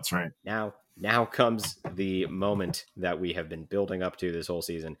 So that's right. Now comes the moment that we have been building up to this whole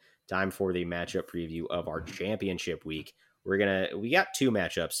season. Time for the matchup preview of our championship week. We got 2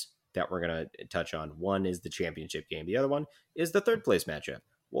 matchups that we're going to touch on. One is the championship game. The other one is the 3rd place matchup.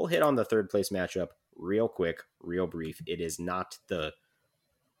 We'll hit on the 3rd place matchup real quick, real brief. It's not the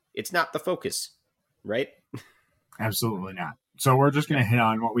focus, right? Absolutely not. So we're just going to hit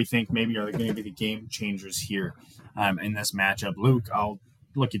on what we think maybe are going to be the game changers here in this matchup. Luke, I'll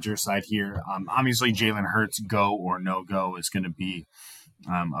look at your side here. Obviously, Jalen Hurts go or no go is going to be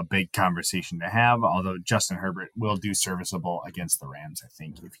a big conversation to have, although Justin Herbert will do serviceable against the Rams, I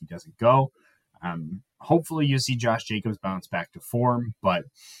think, if he doesn't go. Hopefully you see Josh Jacobs bounce back to form, but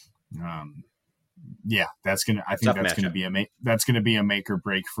that's going to be a make or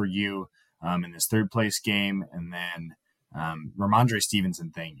break for you in this 3rd place game. And then Ramondre Stevenson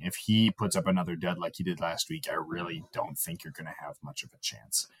thing, if he puts up another dud like he did last week, I really don't think you're going to have much of a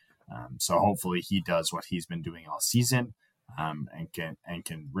chance. So hopefully he does what he's been doing all season. And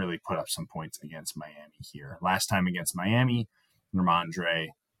can really put up some points against Miami here. Last time against Miami, Ramondre,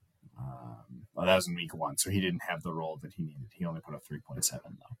 that was in week 1, so he didn't have the role that he needed. He only put up 3.7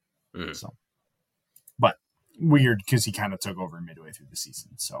 though. So, but weird because he kind of took over midway through the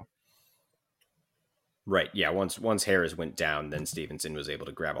season. So, right, yeah. Once Harris went down, then Stevenson was able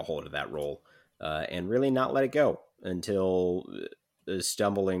to grab a hold of that role and really not let it go until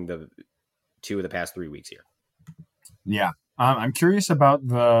stumbling the 2 of the past 3 weeks here. Yeah. I'm curious about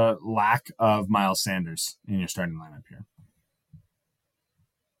the lack of Miles Sanders in your starting lineup here.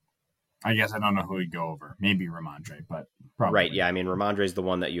 I guess I don't know who he'd go over. Maybe Ramondre, but probably. Right, yeah. I mean, Ramondre is the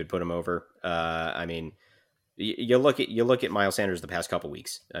one that you would put him over. I mean, you look at Miles Sanders the past couple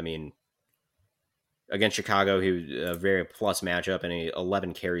weeks. I mean, Against Chicago, he was a very plus matchup, and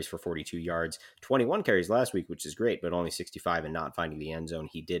 11 carries for 42 yards, 21 carries last week, which is great, but only 65 and not finding the end zone.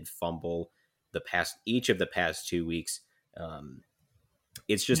 He did fumble each of the past 2 weeks.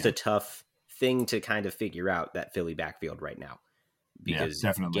 It's just a tough thing to kind of figure out, that Philly backfield right now, because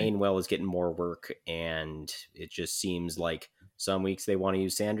Gainwell is getting more work, and it just seems like some weeks they want to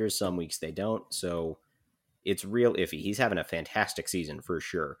use Sanders, some weeks they don't. So it's real iffy. He's having a fantastic season for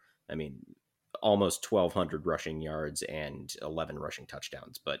sure. I mean, almost 1,200 rushing yards and 11 rushing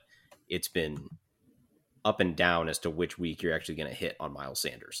touchdowns, but it's been up and down as to which week you're actually going to hit on Miles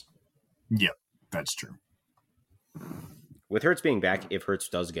Sanders. Yep, that's true. With Hurts being back, if Hurts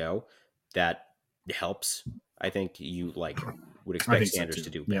does go, that helps. I think you would expect Sanders to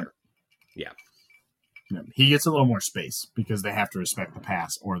do better. Yeah. He gets a little more space because they have to respect the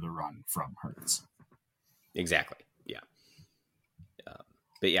pass or the run from Hurts. Exactly. Yeah.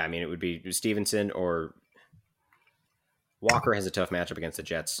 But yeah, I mean, it would be Stevenson or Walker has a tough matchup against the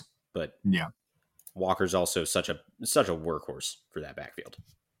Jets, but yeah, Walker's also such a workhorse for that backfield.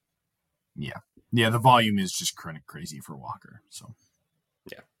 Yeah. The volume is just crazy for Walker. So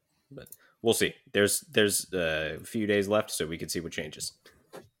yeah, but we'll see. There's a few days left, so we can see what changes.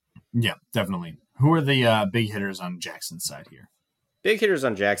 Yeah, definitely. Who are the big hitters on Jackson's side here? Big hitters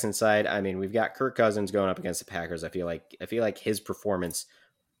on Jackson's side. I mean, we've got Kirk Cousins going up against the Packers. I feel like his performance.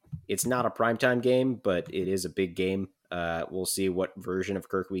 It's not a primetime game, but it is a big game. We'll see what version of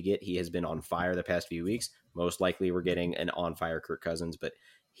Kirk we get. He has been on fire the past few weeks. Most likely we're getting an on-fire Kirk Cousins, but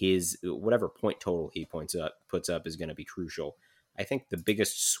his whatever point total he puts up is going to be crucial. I think the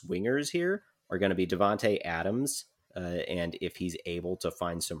biggest swingers here are going to be Devontae Adams, and if he's able to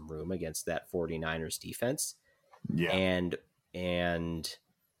find some room against that 49ers defense. Yeah. And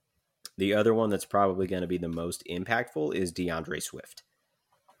the other one that's probably going to be the most impactful is DeAndre Swift.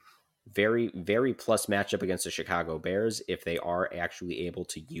 Very, very plus matchup against the Chicago Bears. If they are actually able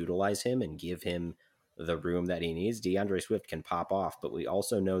to utilize him and give him the room that he needs, DeAndre Swift can pop off. But we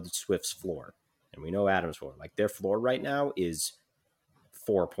also know that Swift's floor, and we know Adams' floor. Like, their floor right now is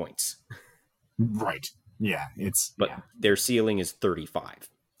 4 points. Right. Yeah. Their ceiling is 35.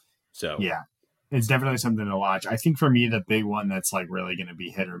 So yeah, it's definitely something to watch. I think for me, the big one that's like really going to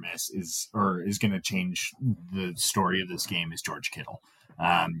be hit or miss is going to change the story of this game is George Kittle.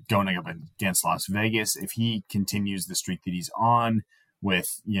 Going up against Las Vegas, if he continues the streak that he's on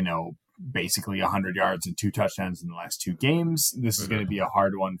with, basically 100 yards and 2 touchdowns in the last 2 games, this is going to be a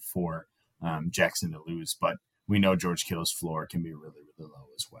hard one for Jackson to lose. But we know George Kittle's floor can be really, really low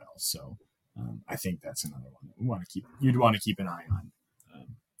as well. So I think that's another one that you'd want to keep an eye on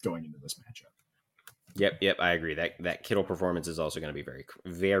going into this matchup. Yep, I agree. That Kittle performance is also going to be very,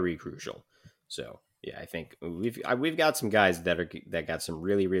 very crucial. So yeah, I think we've got some guys that got some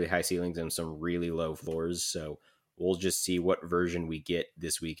really, really high ceilings and some really low floors. So we'll just see what version we get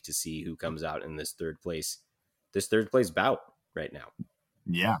this week to see who comes out in this third place bout right now.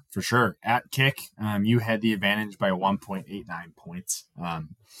 Yeah, for sure. At kick, you had the advantage by 1.89 points.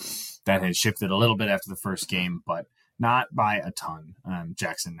 That has shifted a little bit after the first game, but not by a ton.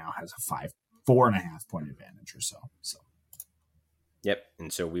 Jackson now has a 4.5 point advantage or so. Yep,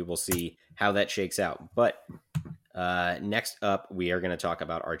 and so we will see how that shakes out. But next up, we are going to talk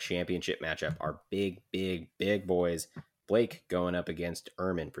about our championship matchup, our big, big, big boys. Blake going up against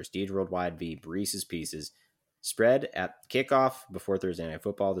Erman, Prestige Worldwide v. Brees's Pieces. Spread at kickoff before Thursday Night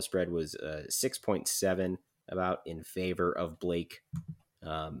Football, the spread was 6.7 about in favor of Blake,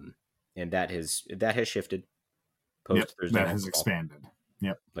 and that has shifted post Thursday. That has expanded.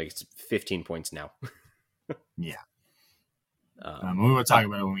 Yep, like it's 15 points now. Yeah. We will talk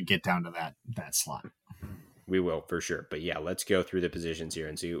about it when we get down to that slot. We will, for sure. But yeah, let's go through the positions here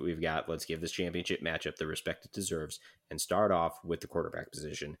and see what we've got. Let's give this championship matchup the respect it deserves and start off with the quarterback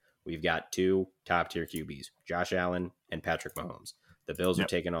position. We've got 2 top-tier QBs, Josh Allen and Patrick Mahomes. The Bills are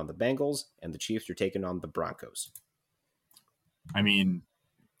taking on the Bengals, and the Chiefs are taking on the Broncos. I mean,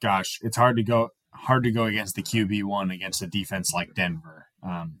 gosh, it's hard to go against the QB1 against a defense like Denver.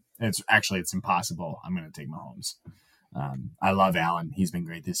 It's impossible. I'm going to take Mahomes. I love Allen. He's been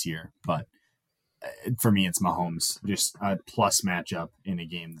great this year, but for me, it's Mahomes. Just a plus matchup in a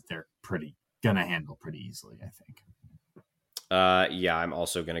game that they're going to handle pretty easily, I think. Yeah, I'm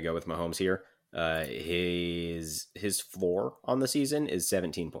also going to go with Mahomes here. His floor on the season is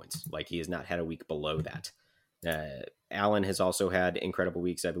 17 points. Like, he has not had a week below that. Allen has also had incredible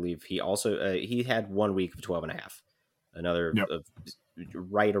weeks. I believe he had 1 week of 12.5, another of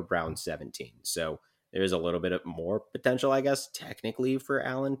right around 17. So there's a little bit of more potential, I guess, technically for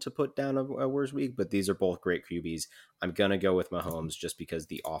Allen to put down a worse week, but these are both great QBs. I'm going to go with Mahomes just because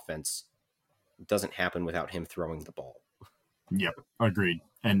the offense doesn't happen without him throwing the ball. Yep, agreed.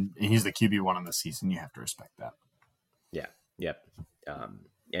 And he's the QB1 on the season. You have to respect that. Yeah, yep.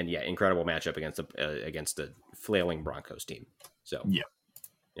 And yeah, incredible matchup against the flailing Broncos team. So yeah.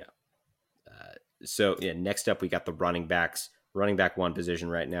 So next up we got the running backs. Running back one position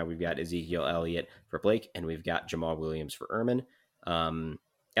right now, we've got Ezekiel Elliott for Blake, and we've got Jamal Williams for Ehrman.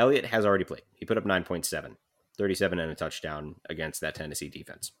 Elliott has already played. He put up 9.7, 37 and a touchdown against that Tennessee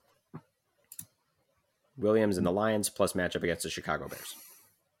defense. Williams and the Lions plus matchup against the Chicago Bears.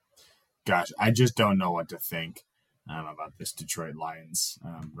 Gosh, I just don't know what to think about this Detroit Lions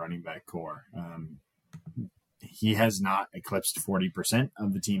running back core. He has not eclipsed 40%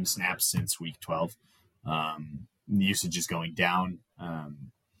 of the team snaps since week 12. The usage is going down,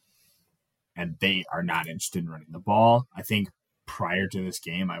 and they are not interested in running the ball. I think prior to this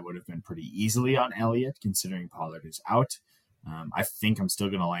game, I would have been pretty easily on Elliott, considering Pollard is out. I think I'm still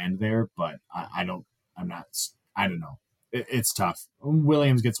going to land there, but I don't know. It's tough.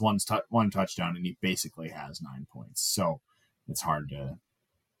 Williams gets one touchdown, and he basically has 9 points. So it's hard to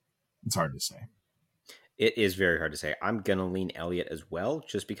say. It is very hard to say. I'm going to lean Elliott as well,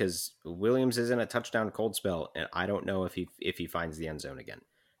 just because Williams is in a touchdown cold spell, and I don't know if he finds the end zone again.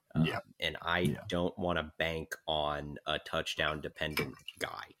 And I don't want to bank on a touchdown dependent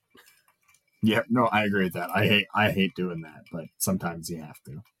guy. Yeah, no, I agree with that. I hate doing that, but sometimes you have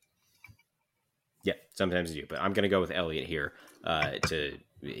to. Yeah, sometimes you do, but I'm going to go with Elliott here to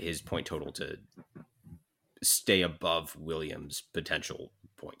his point total to stay above Williams' potential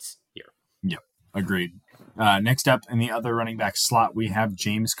points here. Yep, agreed. Next up in the other running back slot, we have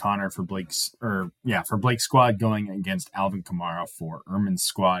James Conner for Blake's squad going against Alvin Kamara for Ehrman's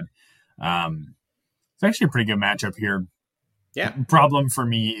squad. It's actually a pretty good matchup here. Yeah. Problem for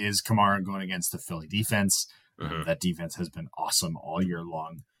me is Kamara going against the Philly defense. Mm-hmm. That defense has been awesome all year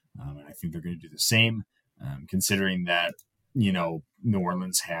long. And I think they're going to do the same, considering that, New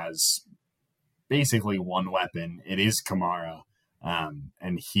Orleans has basically one weapon. It is Kamara,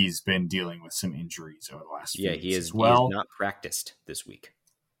 and he's been dealing with some injuries over the last few weeks he as well. He has not practiced this week.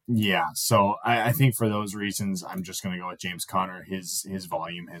 Yeah, so I think for those reasons, I'm just going to go with James Conner. His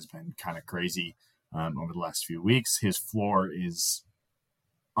volume has been kind of crazy over the last few weeks. His floor is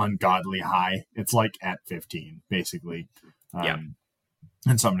ungodly high. It's like at 15, basically.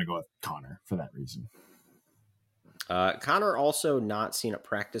 And so I'm going to go with Conner for that reason. Conner also not seen at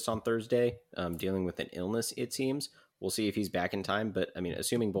practice on Thursday, dealing with an illness, it seems. We'll see if he's back in time. But, I mean,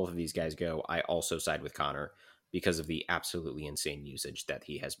 assuming both of these guys go, I also side with Conner because of the absolutely insane usage that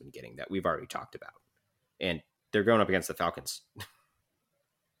he has been getting that we've already talked about. And they're going up against the Falcons.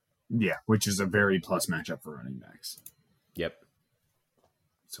 Yeah, which is a very plus matchup for running backs. Yep.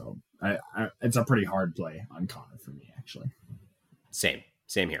 So it's a pretty hard play on Conner for me, actually. Same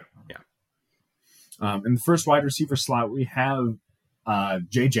here. Yeah. In the first wide receiver slot, we have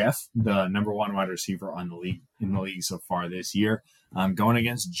J. Jeff, the number one wide receiver in the league so far this year, going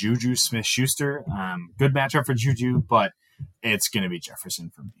against Juju Smith-Schuster. Good matchup for Juju, but it's going to be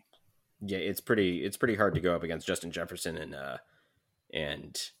Jefferson for me. Yeah, it's pretty hard to go up against Justin Jefferson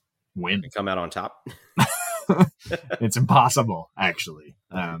and win, come out on top. It's impossible, actually.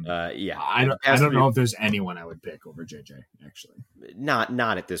 Yeah, I don't know if there's anyone I would pick over JJ. Actually,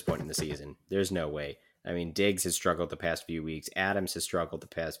 not at this point in the season. There's no way. I mean, Diggs has struggled the past few weeks. Adams has struggled the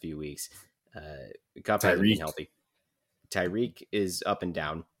past few weeks. Kupp hasn't been healthy. Tyreek is up and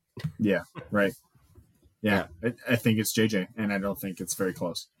down. Yeah, right. Yeah, I think it's JJ, and I don't think it's very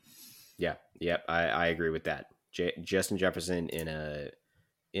close. Yeah, I agree with that. Justin Jefferson in a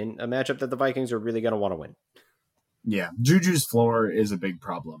matchup that the Vikings are really going to want to win. Yeah, Juju's floor is a big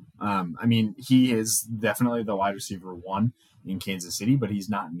problem. I mean, he is definitely the wide receiver one in Kansas City, but he's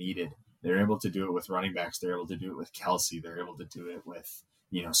not needed. They're able to do it with running backs. They're able to do it with Kelsey. They're able to do it with,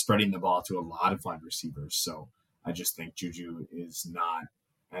 spreading the ball to a lot of wide receivers. So I just think Juju is not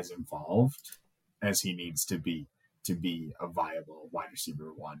as involved as he needs to be a viable wide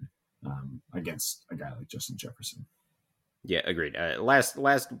receiver one against a guy like Justin Jefferson. Yeah, agreed. Last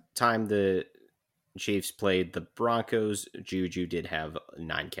time the Chiefs played the Broncos, Juju did have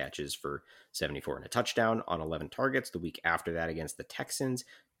 9 catches for 74 and a touchdown on 11 targets. The week after that against the Texans,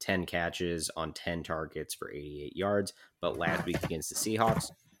 10 catches on 10 targets for 88 yards. But last week against the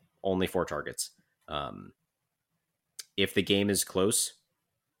Seahawks, only 4 targets. If the game is close,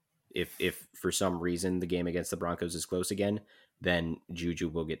 if for some reason the game against the Broncos is close again, then Juju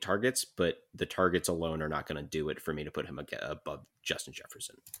will get targets, but the targets alone are not going to do it for me to put him above Justin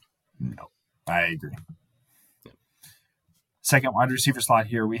Jefferson. No, I agree. Yeah. Second wide receiver slot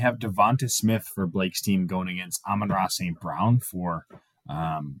here, we have Devonta Smith for Blake's team going against Amon-Ra St. Brown for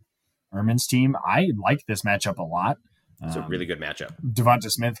Erman's team. I like this matchup a lot. It's a really good matchup.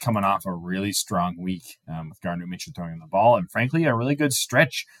 Devonta Smith coming off a really strong week with Gardner Minshew throwing the ball, and frankly, a really good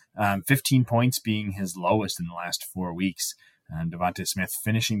stretch. 15 points being his lowest in the last 4 weeks. Devonta Smith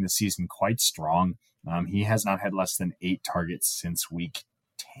finishing the season quite strong. He has not had less than 8 targets since week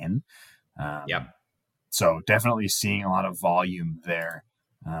 10. So definitely seeing a lot of volume there.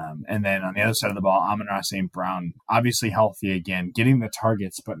 And then on the other side of the ball, Amon-Ra St. Brown, obviously healthy again, getting the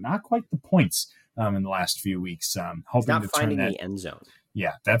targets, but not quite the points in the last few weeks. Hoping to turn that. The end zone.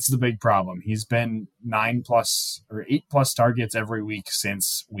 Yeah, that's the big problem. He's been 9+ or 8+ targets every week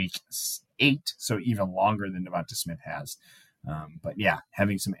since week 8, so even longer than Devonta Smith has. But yeah,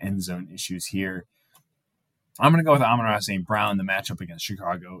 having some end zone issues here. I'm going to go with Amon-Ra St. Brown. The matchup against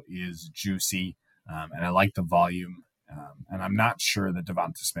Chicago is juicy, and I like the volume. And I'm not sure the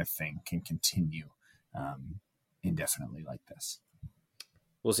Devonta Smith thing can continue indefinitely like this.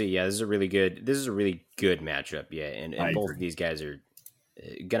 We'll see. Yeah, this is a really good matchup. Yeah, and both of these guys are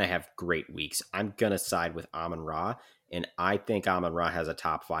gonna have great weeks. I'm gonna side with Amon-Ra, and I think Amon-Ra has a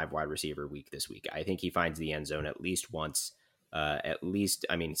top 5 wide receiver week this week. I think he finds the end zone at least once.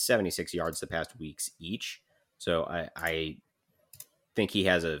 76 yards the past weeks each. So I think he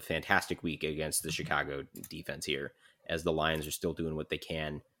has a fantastic week against the Chicago defense here, as the Lions are still doing what they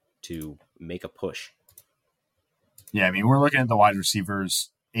can to make a push. Yeah, I mean, we're looking at the wide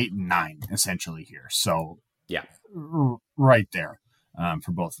receivers 8 and 9 essentially here. So yeah, right there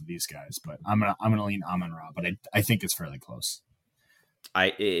for both of these guys. But I'm gonna lean Amon-Ra, but I think it's fairly close.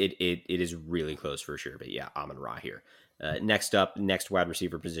 It is really close for sure. But yeah, Amon-Ra here. Next wide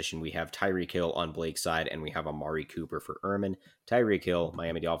receiver position, we have Tyreek Hill on Blake's side, and we have Amari Cooper for Erman. Tyreek Hill,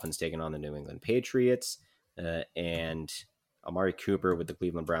 Miami Dolphins taking on the New England Patriots, and Amari Cooper with the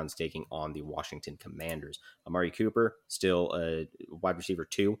Cleveland Browns taking on the Washington Commanders. Amari Cooper, still a wide receiver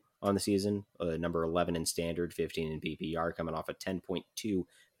 2 on the season, number 11 in standard, 15 in PPR, coming off a 10.2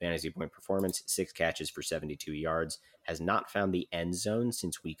 fantasy point performance, 6 catches for 72 yards, has not found the end zone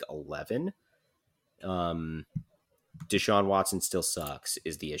since week 11. Deshaun Watson still sucks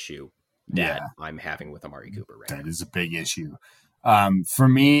is the issue that I'm having with Amari Cooper right now. That is a big issue. For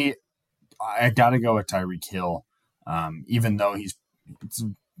me, I got to go with Tyreek Hill, even though it's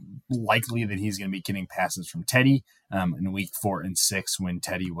likely that he's going to be getting passes from Teddy in week 4 and 6 when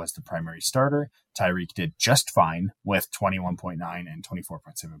Teddy was the primary starter. Tyreek did just fine with 21.9 and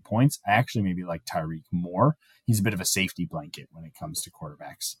 24.7 points. I actually maybe like Tyreek more. He's a bit of a safety blanket when it comes to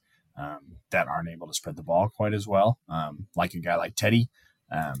quarterbacks that aren't able to spread the ball quite as well, like a guy like Teddy.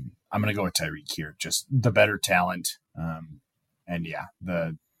 I'm going to go with Tyreek here, just the better talent. And yeah,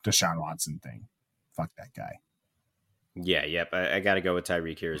 the Deshaun Watson thing. Fuck that guy. Yeah, yep. I got to go with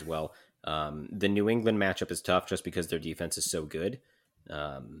Tyreek here as well. The New England matchup is tough just because their defense is so good.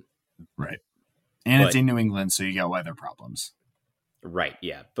 Right. And it's in New England, so you got weather problems. Right,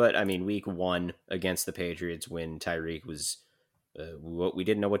 yeah. But, I mean, week 1 against the Patriots when Tyreek was what we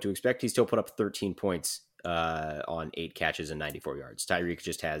didn't know what to expect, he still put up 13 points on 8 catches and 94 yards. Tyreek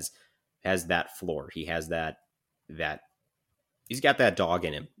just has that floor. He has that he's got that dog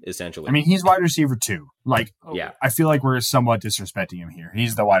in him, essentially. I mean, he's wide receiver 2. Yeah. I feel like we're somewhat disrespecting him here.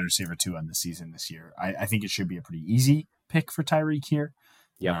 He's the wide receiver 2 on the season this year. I think it should be a pretty easy pick for Tyreek here.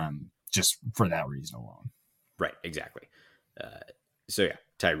 Yeah. Just for that reason alone. Right, exactly. So yeah,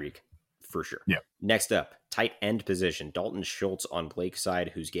 Tyreek for sure. Yeah. Next up, tight end position. Dalton Schultz on Blake's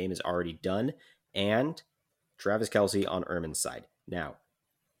side, whose game is already done, and Travis Kelce on Erman's side. Now,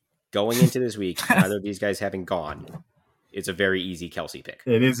 going into this week, neither of these guys having gone, it's a very easy Kelce pick.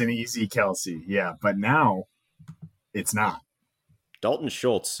 It is an easy Kelce, yeah. But now, it's not. Dalton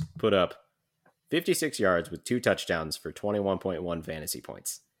Schultz put up 56 yards with 2 touchdowns for 21.1 fantasy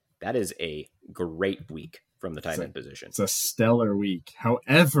points. That is a great week from the tight end position. It's a stellar week.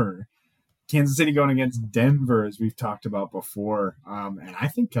 However, Kansas City going against Denver, as we've talked about before, and I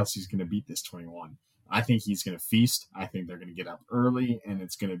think Kelce's going to beat this 21. I think he's going to feast. I think they're going to get up early, and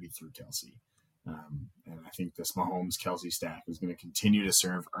it's going to be through Kelce. And I think this Mahomes-Kelce stack is going to continue to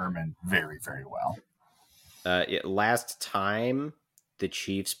serve Erman very, very well. Last time the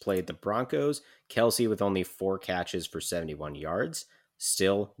Chiefs played the Broncos, Kelce with only 4 catches for 71 yards,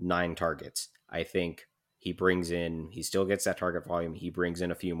 still 9 targets. I think he still gets that target volume. He brings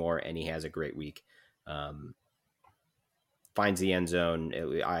in a few more, and he has a great week. Finds the end zone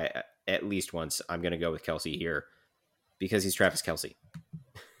at least once. I'm going to go with Kelce here because he's Travis Kelce.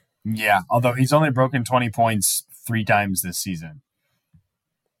 Yeah, although he's only broken 20 points 3 times this season.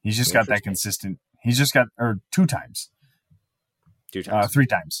 He's just got that consistent. He's just got, or 2 times. 2 times. 3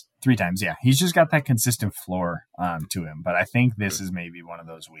 times. 3 times, yeah. He's just got that consistent floor to him. But I think this is maybe one of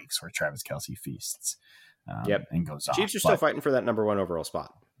those weeks where Travis Kelce feasts and goes off. Chiefs are still fighting for that number 1 overall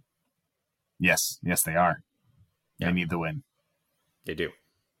spot. Yes, they are. Yeah. They need the win. They do.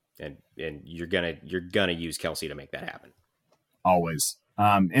 And you're gonna use Kelce to make that happen. Always.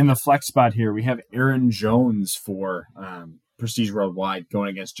 In the flex spot here, we have Aaron Jones for Prestige Worldwide going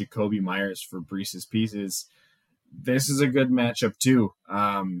against Jacoby Myers for Breece's Pieces. This is a good matchup too.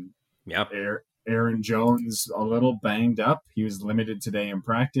 Aaron Jones a little banged up. He was limited today in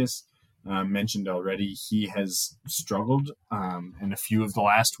practice. Mentioned already, he has struggled in a few of the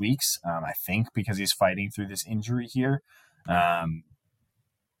last weeks. I think because he's fighting through this injury here.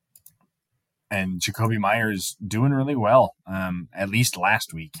 And Jacoby Myers doing really well, at least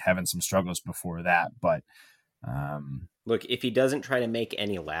last week, having some struggles before that. But look, if he doesn't try to make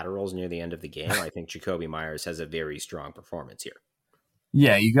any laterals near the end of the game, I think Jacoby Myers has a very strong performance here.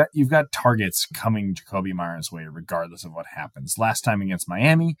 Yeah, you've got targets coming Jacoby Myers' way regardless of what happens. Last time against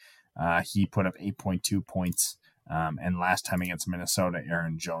Miami, he put up 8.2 points. And last time against Minnesota,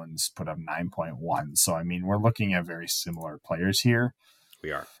 Aaron Jones put up 9.1. So, I mean, we're looking at very similar players here.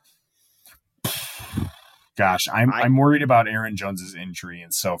 We are. Gosh, I'm worried about Aaron Jones's injury,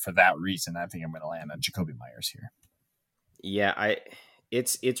 and so for that reason, I think I'm going to land on Jacoby Myers here. Yeah,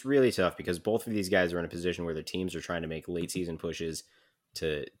 it's really tough because both of these guys are in a position where their teams are trying to make late season pushes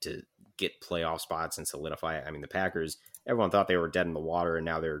to get playoff spots and solidify it. I mean, the Packers, everyone thought they were dead in the water, and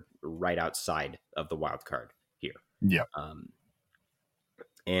now they're right outside of the wild card here. Yeah.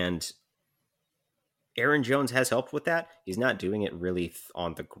 And Aaron Jones has helped with that. He's not doing it really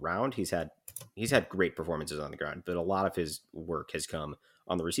on the ground. He's had great performances on the ground, but a lot of his work has come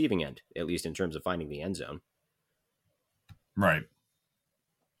on the receiving end, at least in terms of finding the end zone. Right.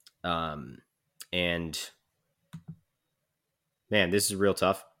 And man, this is real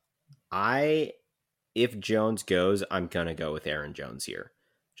tough. If Jones goes, I'm going to go with Aaron Jones here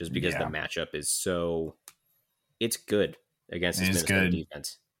just because the matchup is it's good against this Minnesota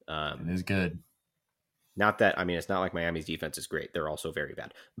defense. It is good. Not that, I mean, it's not like Miami's defense is great. They're also very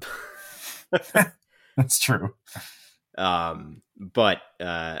bad. That's true. But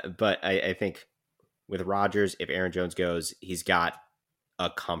I think with Rodgers, if Aaron Jones goes, he's got a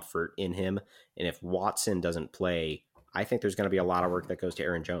comfort in him. And if Watson doesn't play, I think there's going to be a lot of work that goes to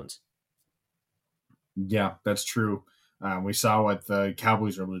Aaron Jones. Yeah, that's true. We saw what the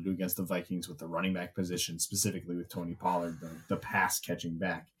Cowboys were able to do against the Vikings with the running back position, specifically with Tony Pollard, the pass catching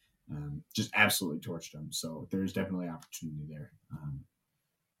back. Just absolutely torched them. So there's definitely opportunity there.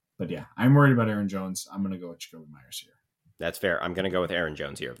 But yeah, I'm worried about Aaron Jones. I'm going to go with Jacoby Myers here. That's fair. I'm going to go with Aaron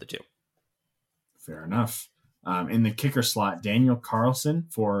Jones here of the two. Fair enough. In the kicker slot, Daniel Carlson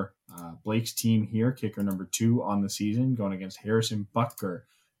for Blake's team here, kicker number 2 on the season, going against Harrison Butker,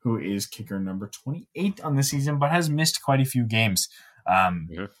 who is kicker number 28 on the season, but has missed quite a few games.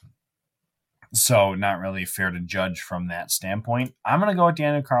 So not really fair to judge from that standpoint. I'm going to go with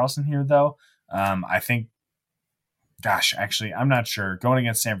Daniel Carlson here, though. I think, actually, I'm not sure. Going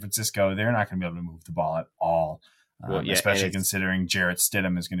against San Francisco, they're not going to be able to move the ball at all, especially considering Jarrett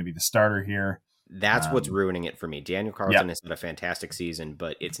Stidham is going to be the starter here. That's what's ruining it for me. Daniel Carlson has had a fantastic season,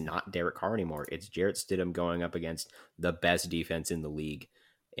 but it's not Derek Carr anymore. It's Jarrett Stidham going up against the best defense in the league.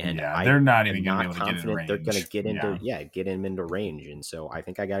 And they're not even going to be able to get in range. They're going to get him into range. And so I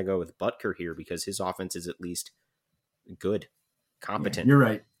think I got to go with Butker here because his offense is at least good, competent.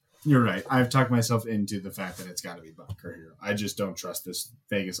 Yeah, you're right. I've talked myself into the fact that it's got to be Butker here. I just don't trust this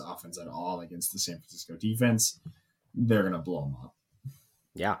Vegas offense at all against the San Francisco defense. They're going to blow them up.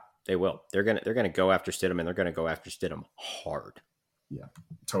 Yeah, they will. They're going to go after Stidham, and they're going to go after Stidham hard. Yeah,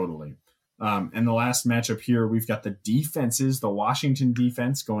 totally. And the last matchup here, we've got the defenses, the Washington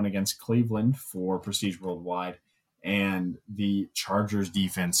defense going against Cleveland for Prestige Worldwide, and the Chargers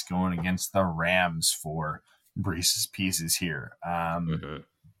defense going against the Rams for Breece's Pieces here.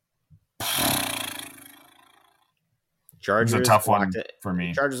 Chargers, it's a tough one for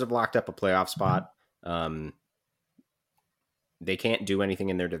me. Chargers have locked up a playoff spot. They can't do anything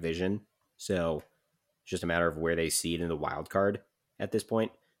in their division, so it's just a matter of where they seed in the wild card at this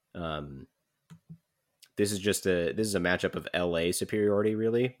point. This is a matchup of LA superiority,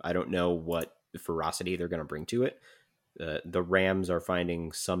 really. I don't know what ferocity they're going to bring to it. The Rams are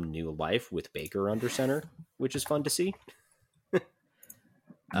finding some new life with Baker under center, which is fun to see.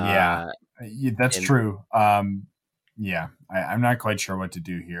 That's true. I'm not quite sure what to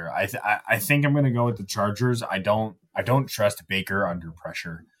do here. I think I'm going to go with the Chargers. I don't trust Baker under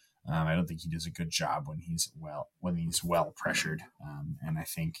pressure. I don't think he does a good job when he's well pressured. And I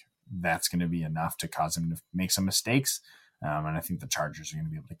think that's going to be enough to cause him to make some mistakes. And I think the Chargers are going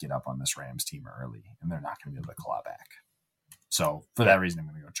to be able to get up on this Rams team early, and they're not going to be able to claw back. So for that reason, I'm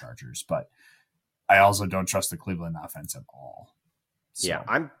going to go Chargers. But I also don't trust the Cleveland offense at all. So.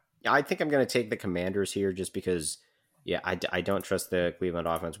 Yeah, I think I'm going to take the Commanders here just because, I don't trust the Cleveland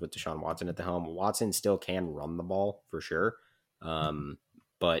offense with Deshaun Watson at the helm. Watson still can run the ball for sure,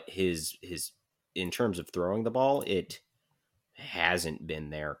 but his in terms of throwing the ball, it hasn't been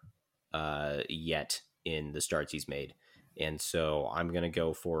there yet in the starts he's made. And so I'm going to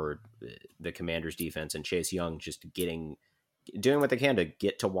go for the Commanders defense and Chase Young just doing what they can to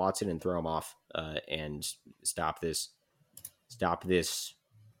get to Watson and throw him off and stop this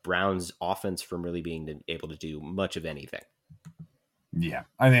Browns offense from really being able to do much of anything. Yeah,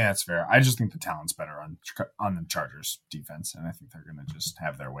 I think that's fair. I just think the talent's better on the Chargers defense, and I think they're going to just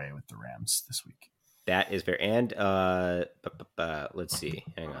have their way with the Rams this week. That is fair. And let's see.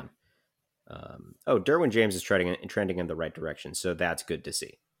 Hang on. Derwin James is trending in the right direction, so that's good to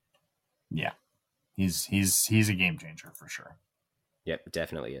see. Yeah, he's a game changer for sure. Yep,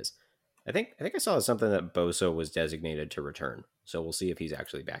 definitely is. I think I saw something that Bosa was designated to return, so we'll see if he's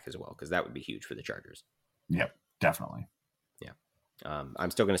actually back as well, because that would be huge for the Chargers. Yep, definitely. Yeah,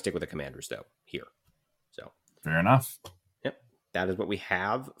 I'm still going to stick with the Commanders though here. So fair enough. Yep, that is what we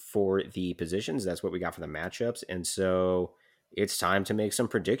have for the positions. That's what we got for the matchups, and so it's time to make some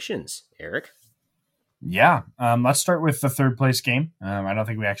predictions, Eric. Yeah, let's start with the third place game. I don't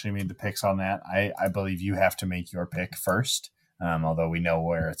think we actually made the picks on that. I believe you have to make your pick first, although we know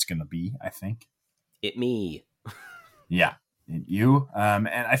where it's going to be, I think. Me. Yeah, you. And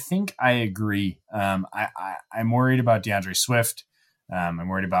I think I agree. I'm worried about DeAndre Swift. I'm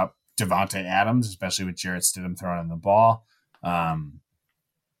worried about Devontae Adams, especially with Jarrett Stidham throwing on the ball.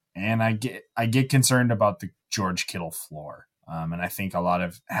 And I get concerned about the George Kittle floor. And I think a lot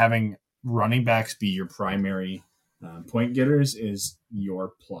of having running backs be your primary point getters is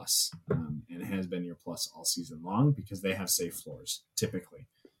your plus, and it has been your plus all season long because they have safe floors typically.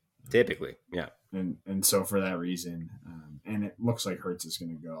 Yeah. And so for that reason, and it looks like Hurts is going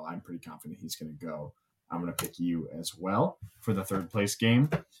to go. I'm pretty confident he's going to go. I'm going to pick you as well for the third place game,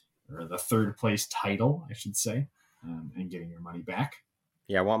 or the third place title, I should say, and getting your money back.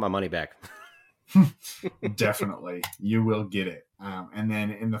 Yeah, I want my money back. Definitely, you will get it. And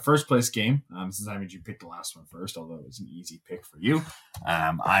then in the first place game, since I made you pick the last one first, although it was an easy pick for you,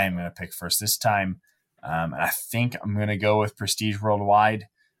 I am going to pick first this time. And I think I'm going to go with Prestige Worldwide.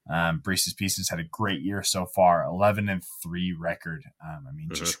 Brees's Pieces had a great year so far, 11-3 record.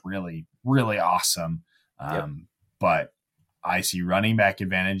 Just really, really awesome. But I see running back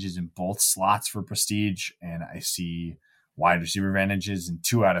advantages in both slots for Prestige, and I see wide receiver advantages in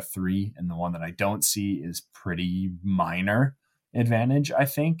 2 out of 3. And the one that I don't see is pretty minor advantage, I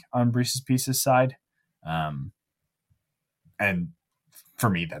think, on Brees's Pieces side. And for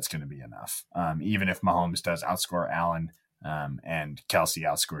me, that's going to be enough. Even if Mahomes does outscore Allen and Kelsey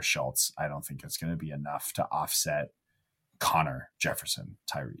outscores Schultz, I don't think it's going to be enough to offset Connor, Jefferson,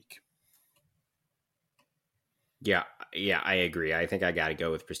 Tyreek. Yeah, I agree. I think I got to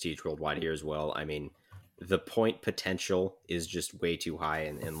go with Prestige Worldwide here as well. I mean, the point potential is just way too high,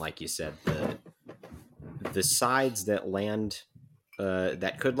 and like you said, the sides that land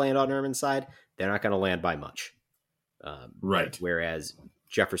that could land on Erman's side, they're not going to land by much. Right. Whereas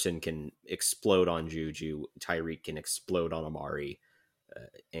Jefferson can explode on Juju, Tyreek can explode on Amari,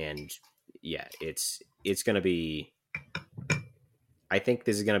 and yeah, it's going to be. I think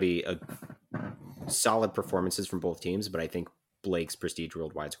this is going to be a solid performances from both teams, but I think Blake's Prestige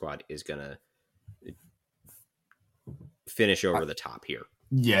Worldwide squad is going to finish over the top here.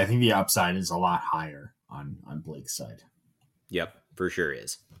 Yeah, I think the upside is a lot higher on Blake's side. Yep, for sure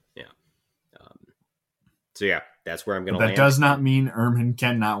is. Yeah. So yeah, that's where I'm going to land. That does not mean Erman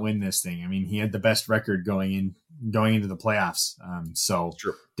cannot win this thing. I mean, he had the best record going into the playoffs. So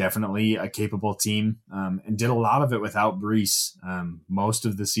definitely a capable team, and did a lot of it without Brees. Most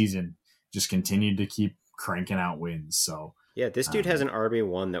of the season, just continued to keep cranking out wins. So yeah, this dude has an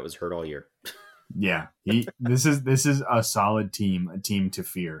RB1 that was hurt all year. Yeah, this is a solid team, a team to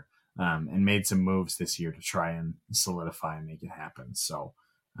fear, and made some moves this year to try and solidify and make it happen. So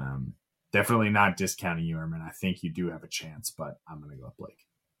definitely not discounting you, Erman. I think you do have a chance, but I'm going to go with Blake.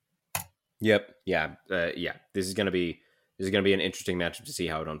 Yep. Yeah. This is going to be an interesting matchup to see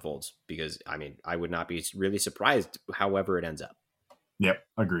how it unfolds, because I mean, I would not be really surprised however it ends up. Yep.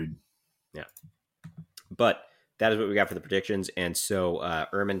 Agreed. Yeah. But that is what we got for the predictions. And so,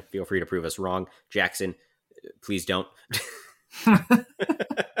 Erman, feel free to prove us wrong. Jackson, please don't.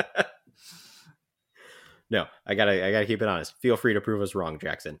 No, I gotta keep it honest. Feel free to prove us wrong,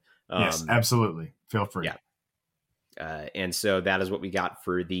 Jackson. Yes, absolutely. Feel free. Yeah. And so that is what we got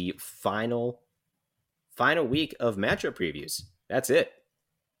for the final week of matchup previews. That's it.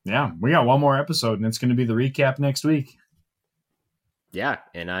 Yeah, we got one more episode, and it's going to be the recap next week. Yeah,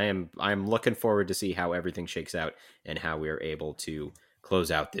 and I'm looking forward to see how everything shakes out and how we are able to close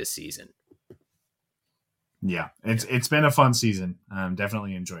out this season. Yeah, it's been a fun season.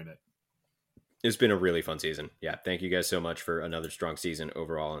 Definitely enjoyed it. It's been a really fun season. Yeah, thank you guys so much for another strong season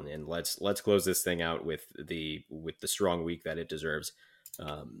overall, and let's close this thing out with the strong week that it deserves.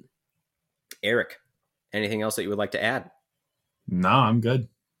 Eric, anything else that you would like to add? No, I'm good.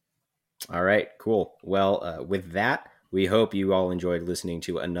 All right, cool. Well, with that, we hope you all enjoyed listening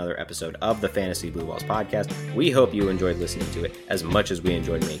to another episode of the Fantasy Blue Balls podcast. We hope you enjoyed listening to it as much as we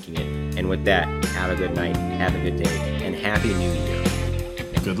enjoyed making it. And with that, have a good night, have a good day, and Happy New Year.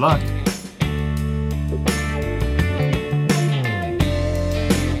 Good luck.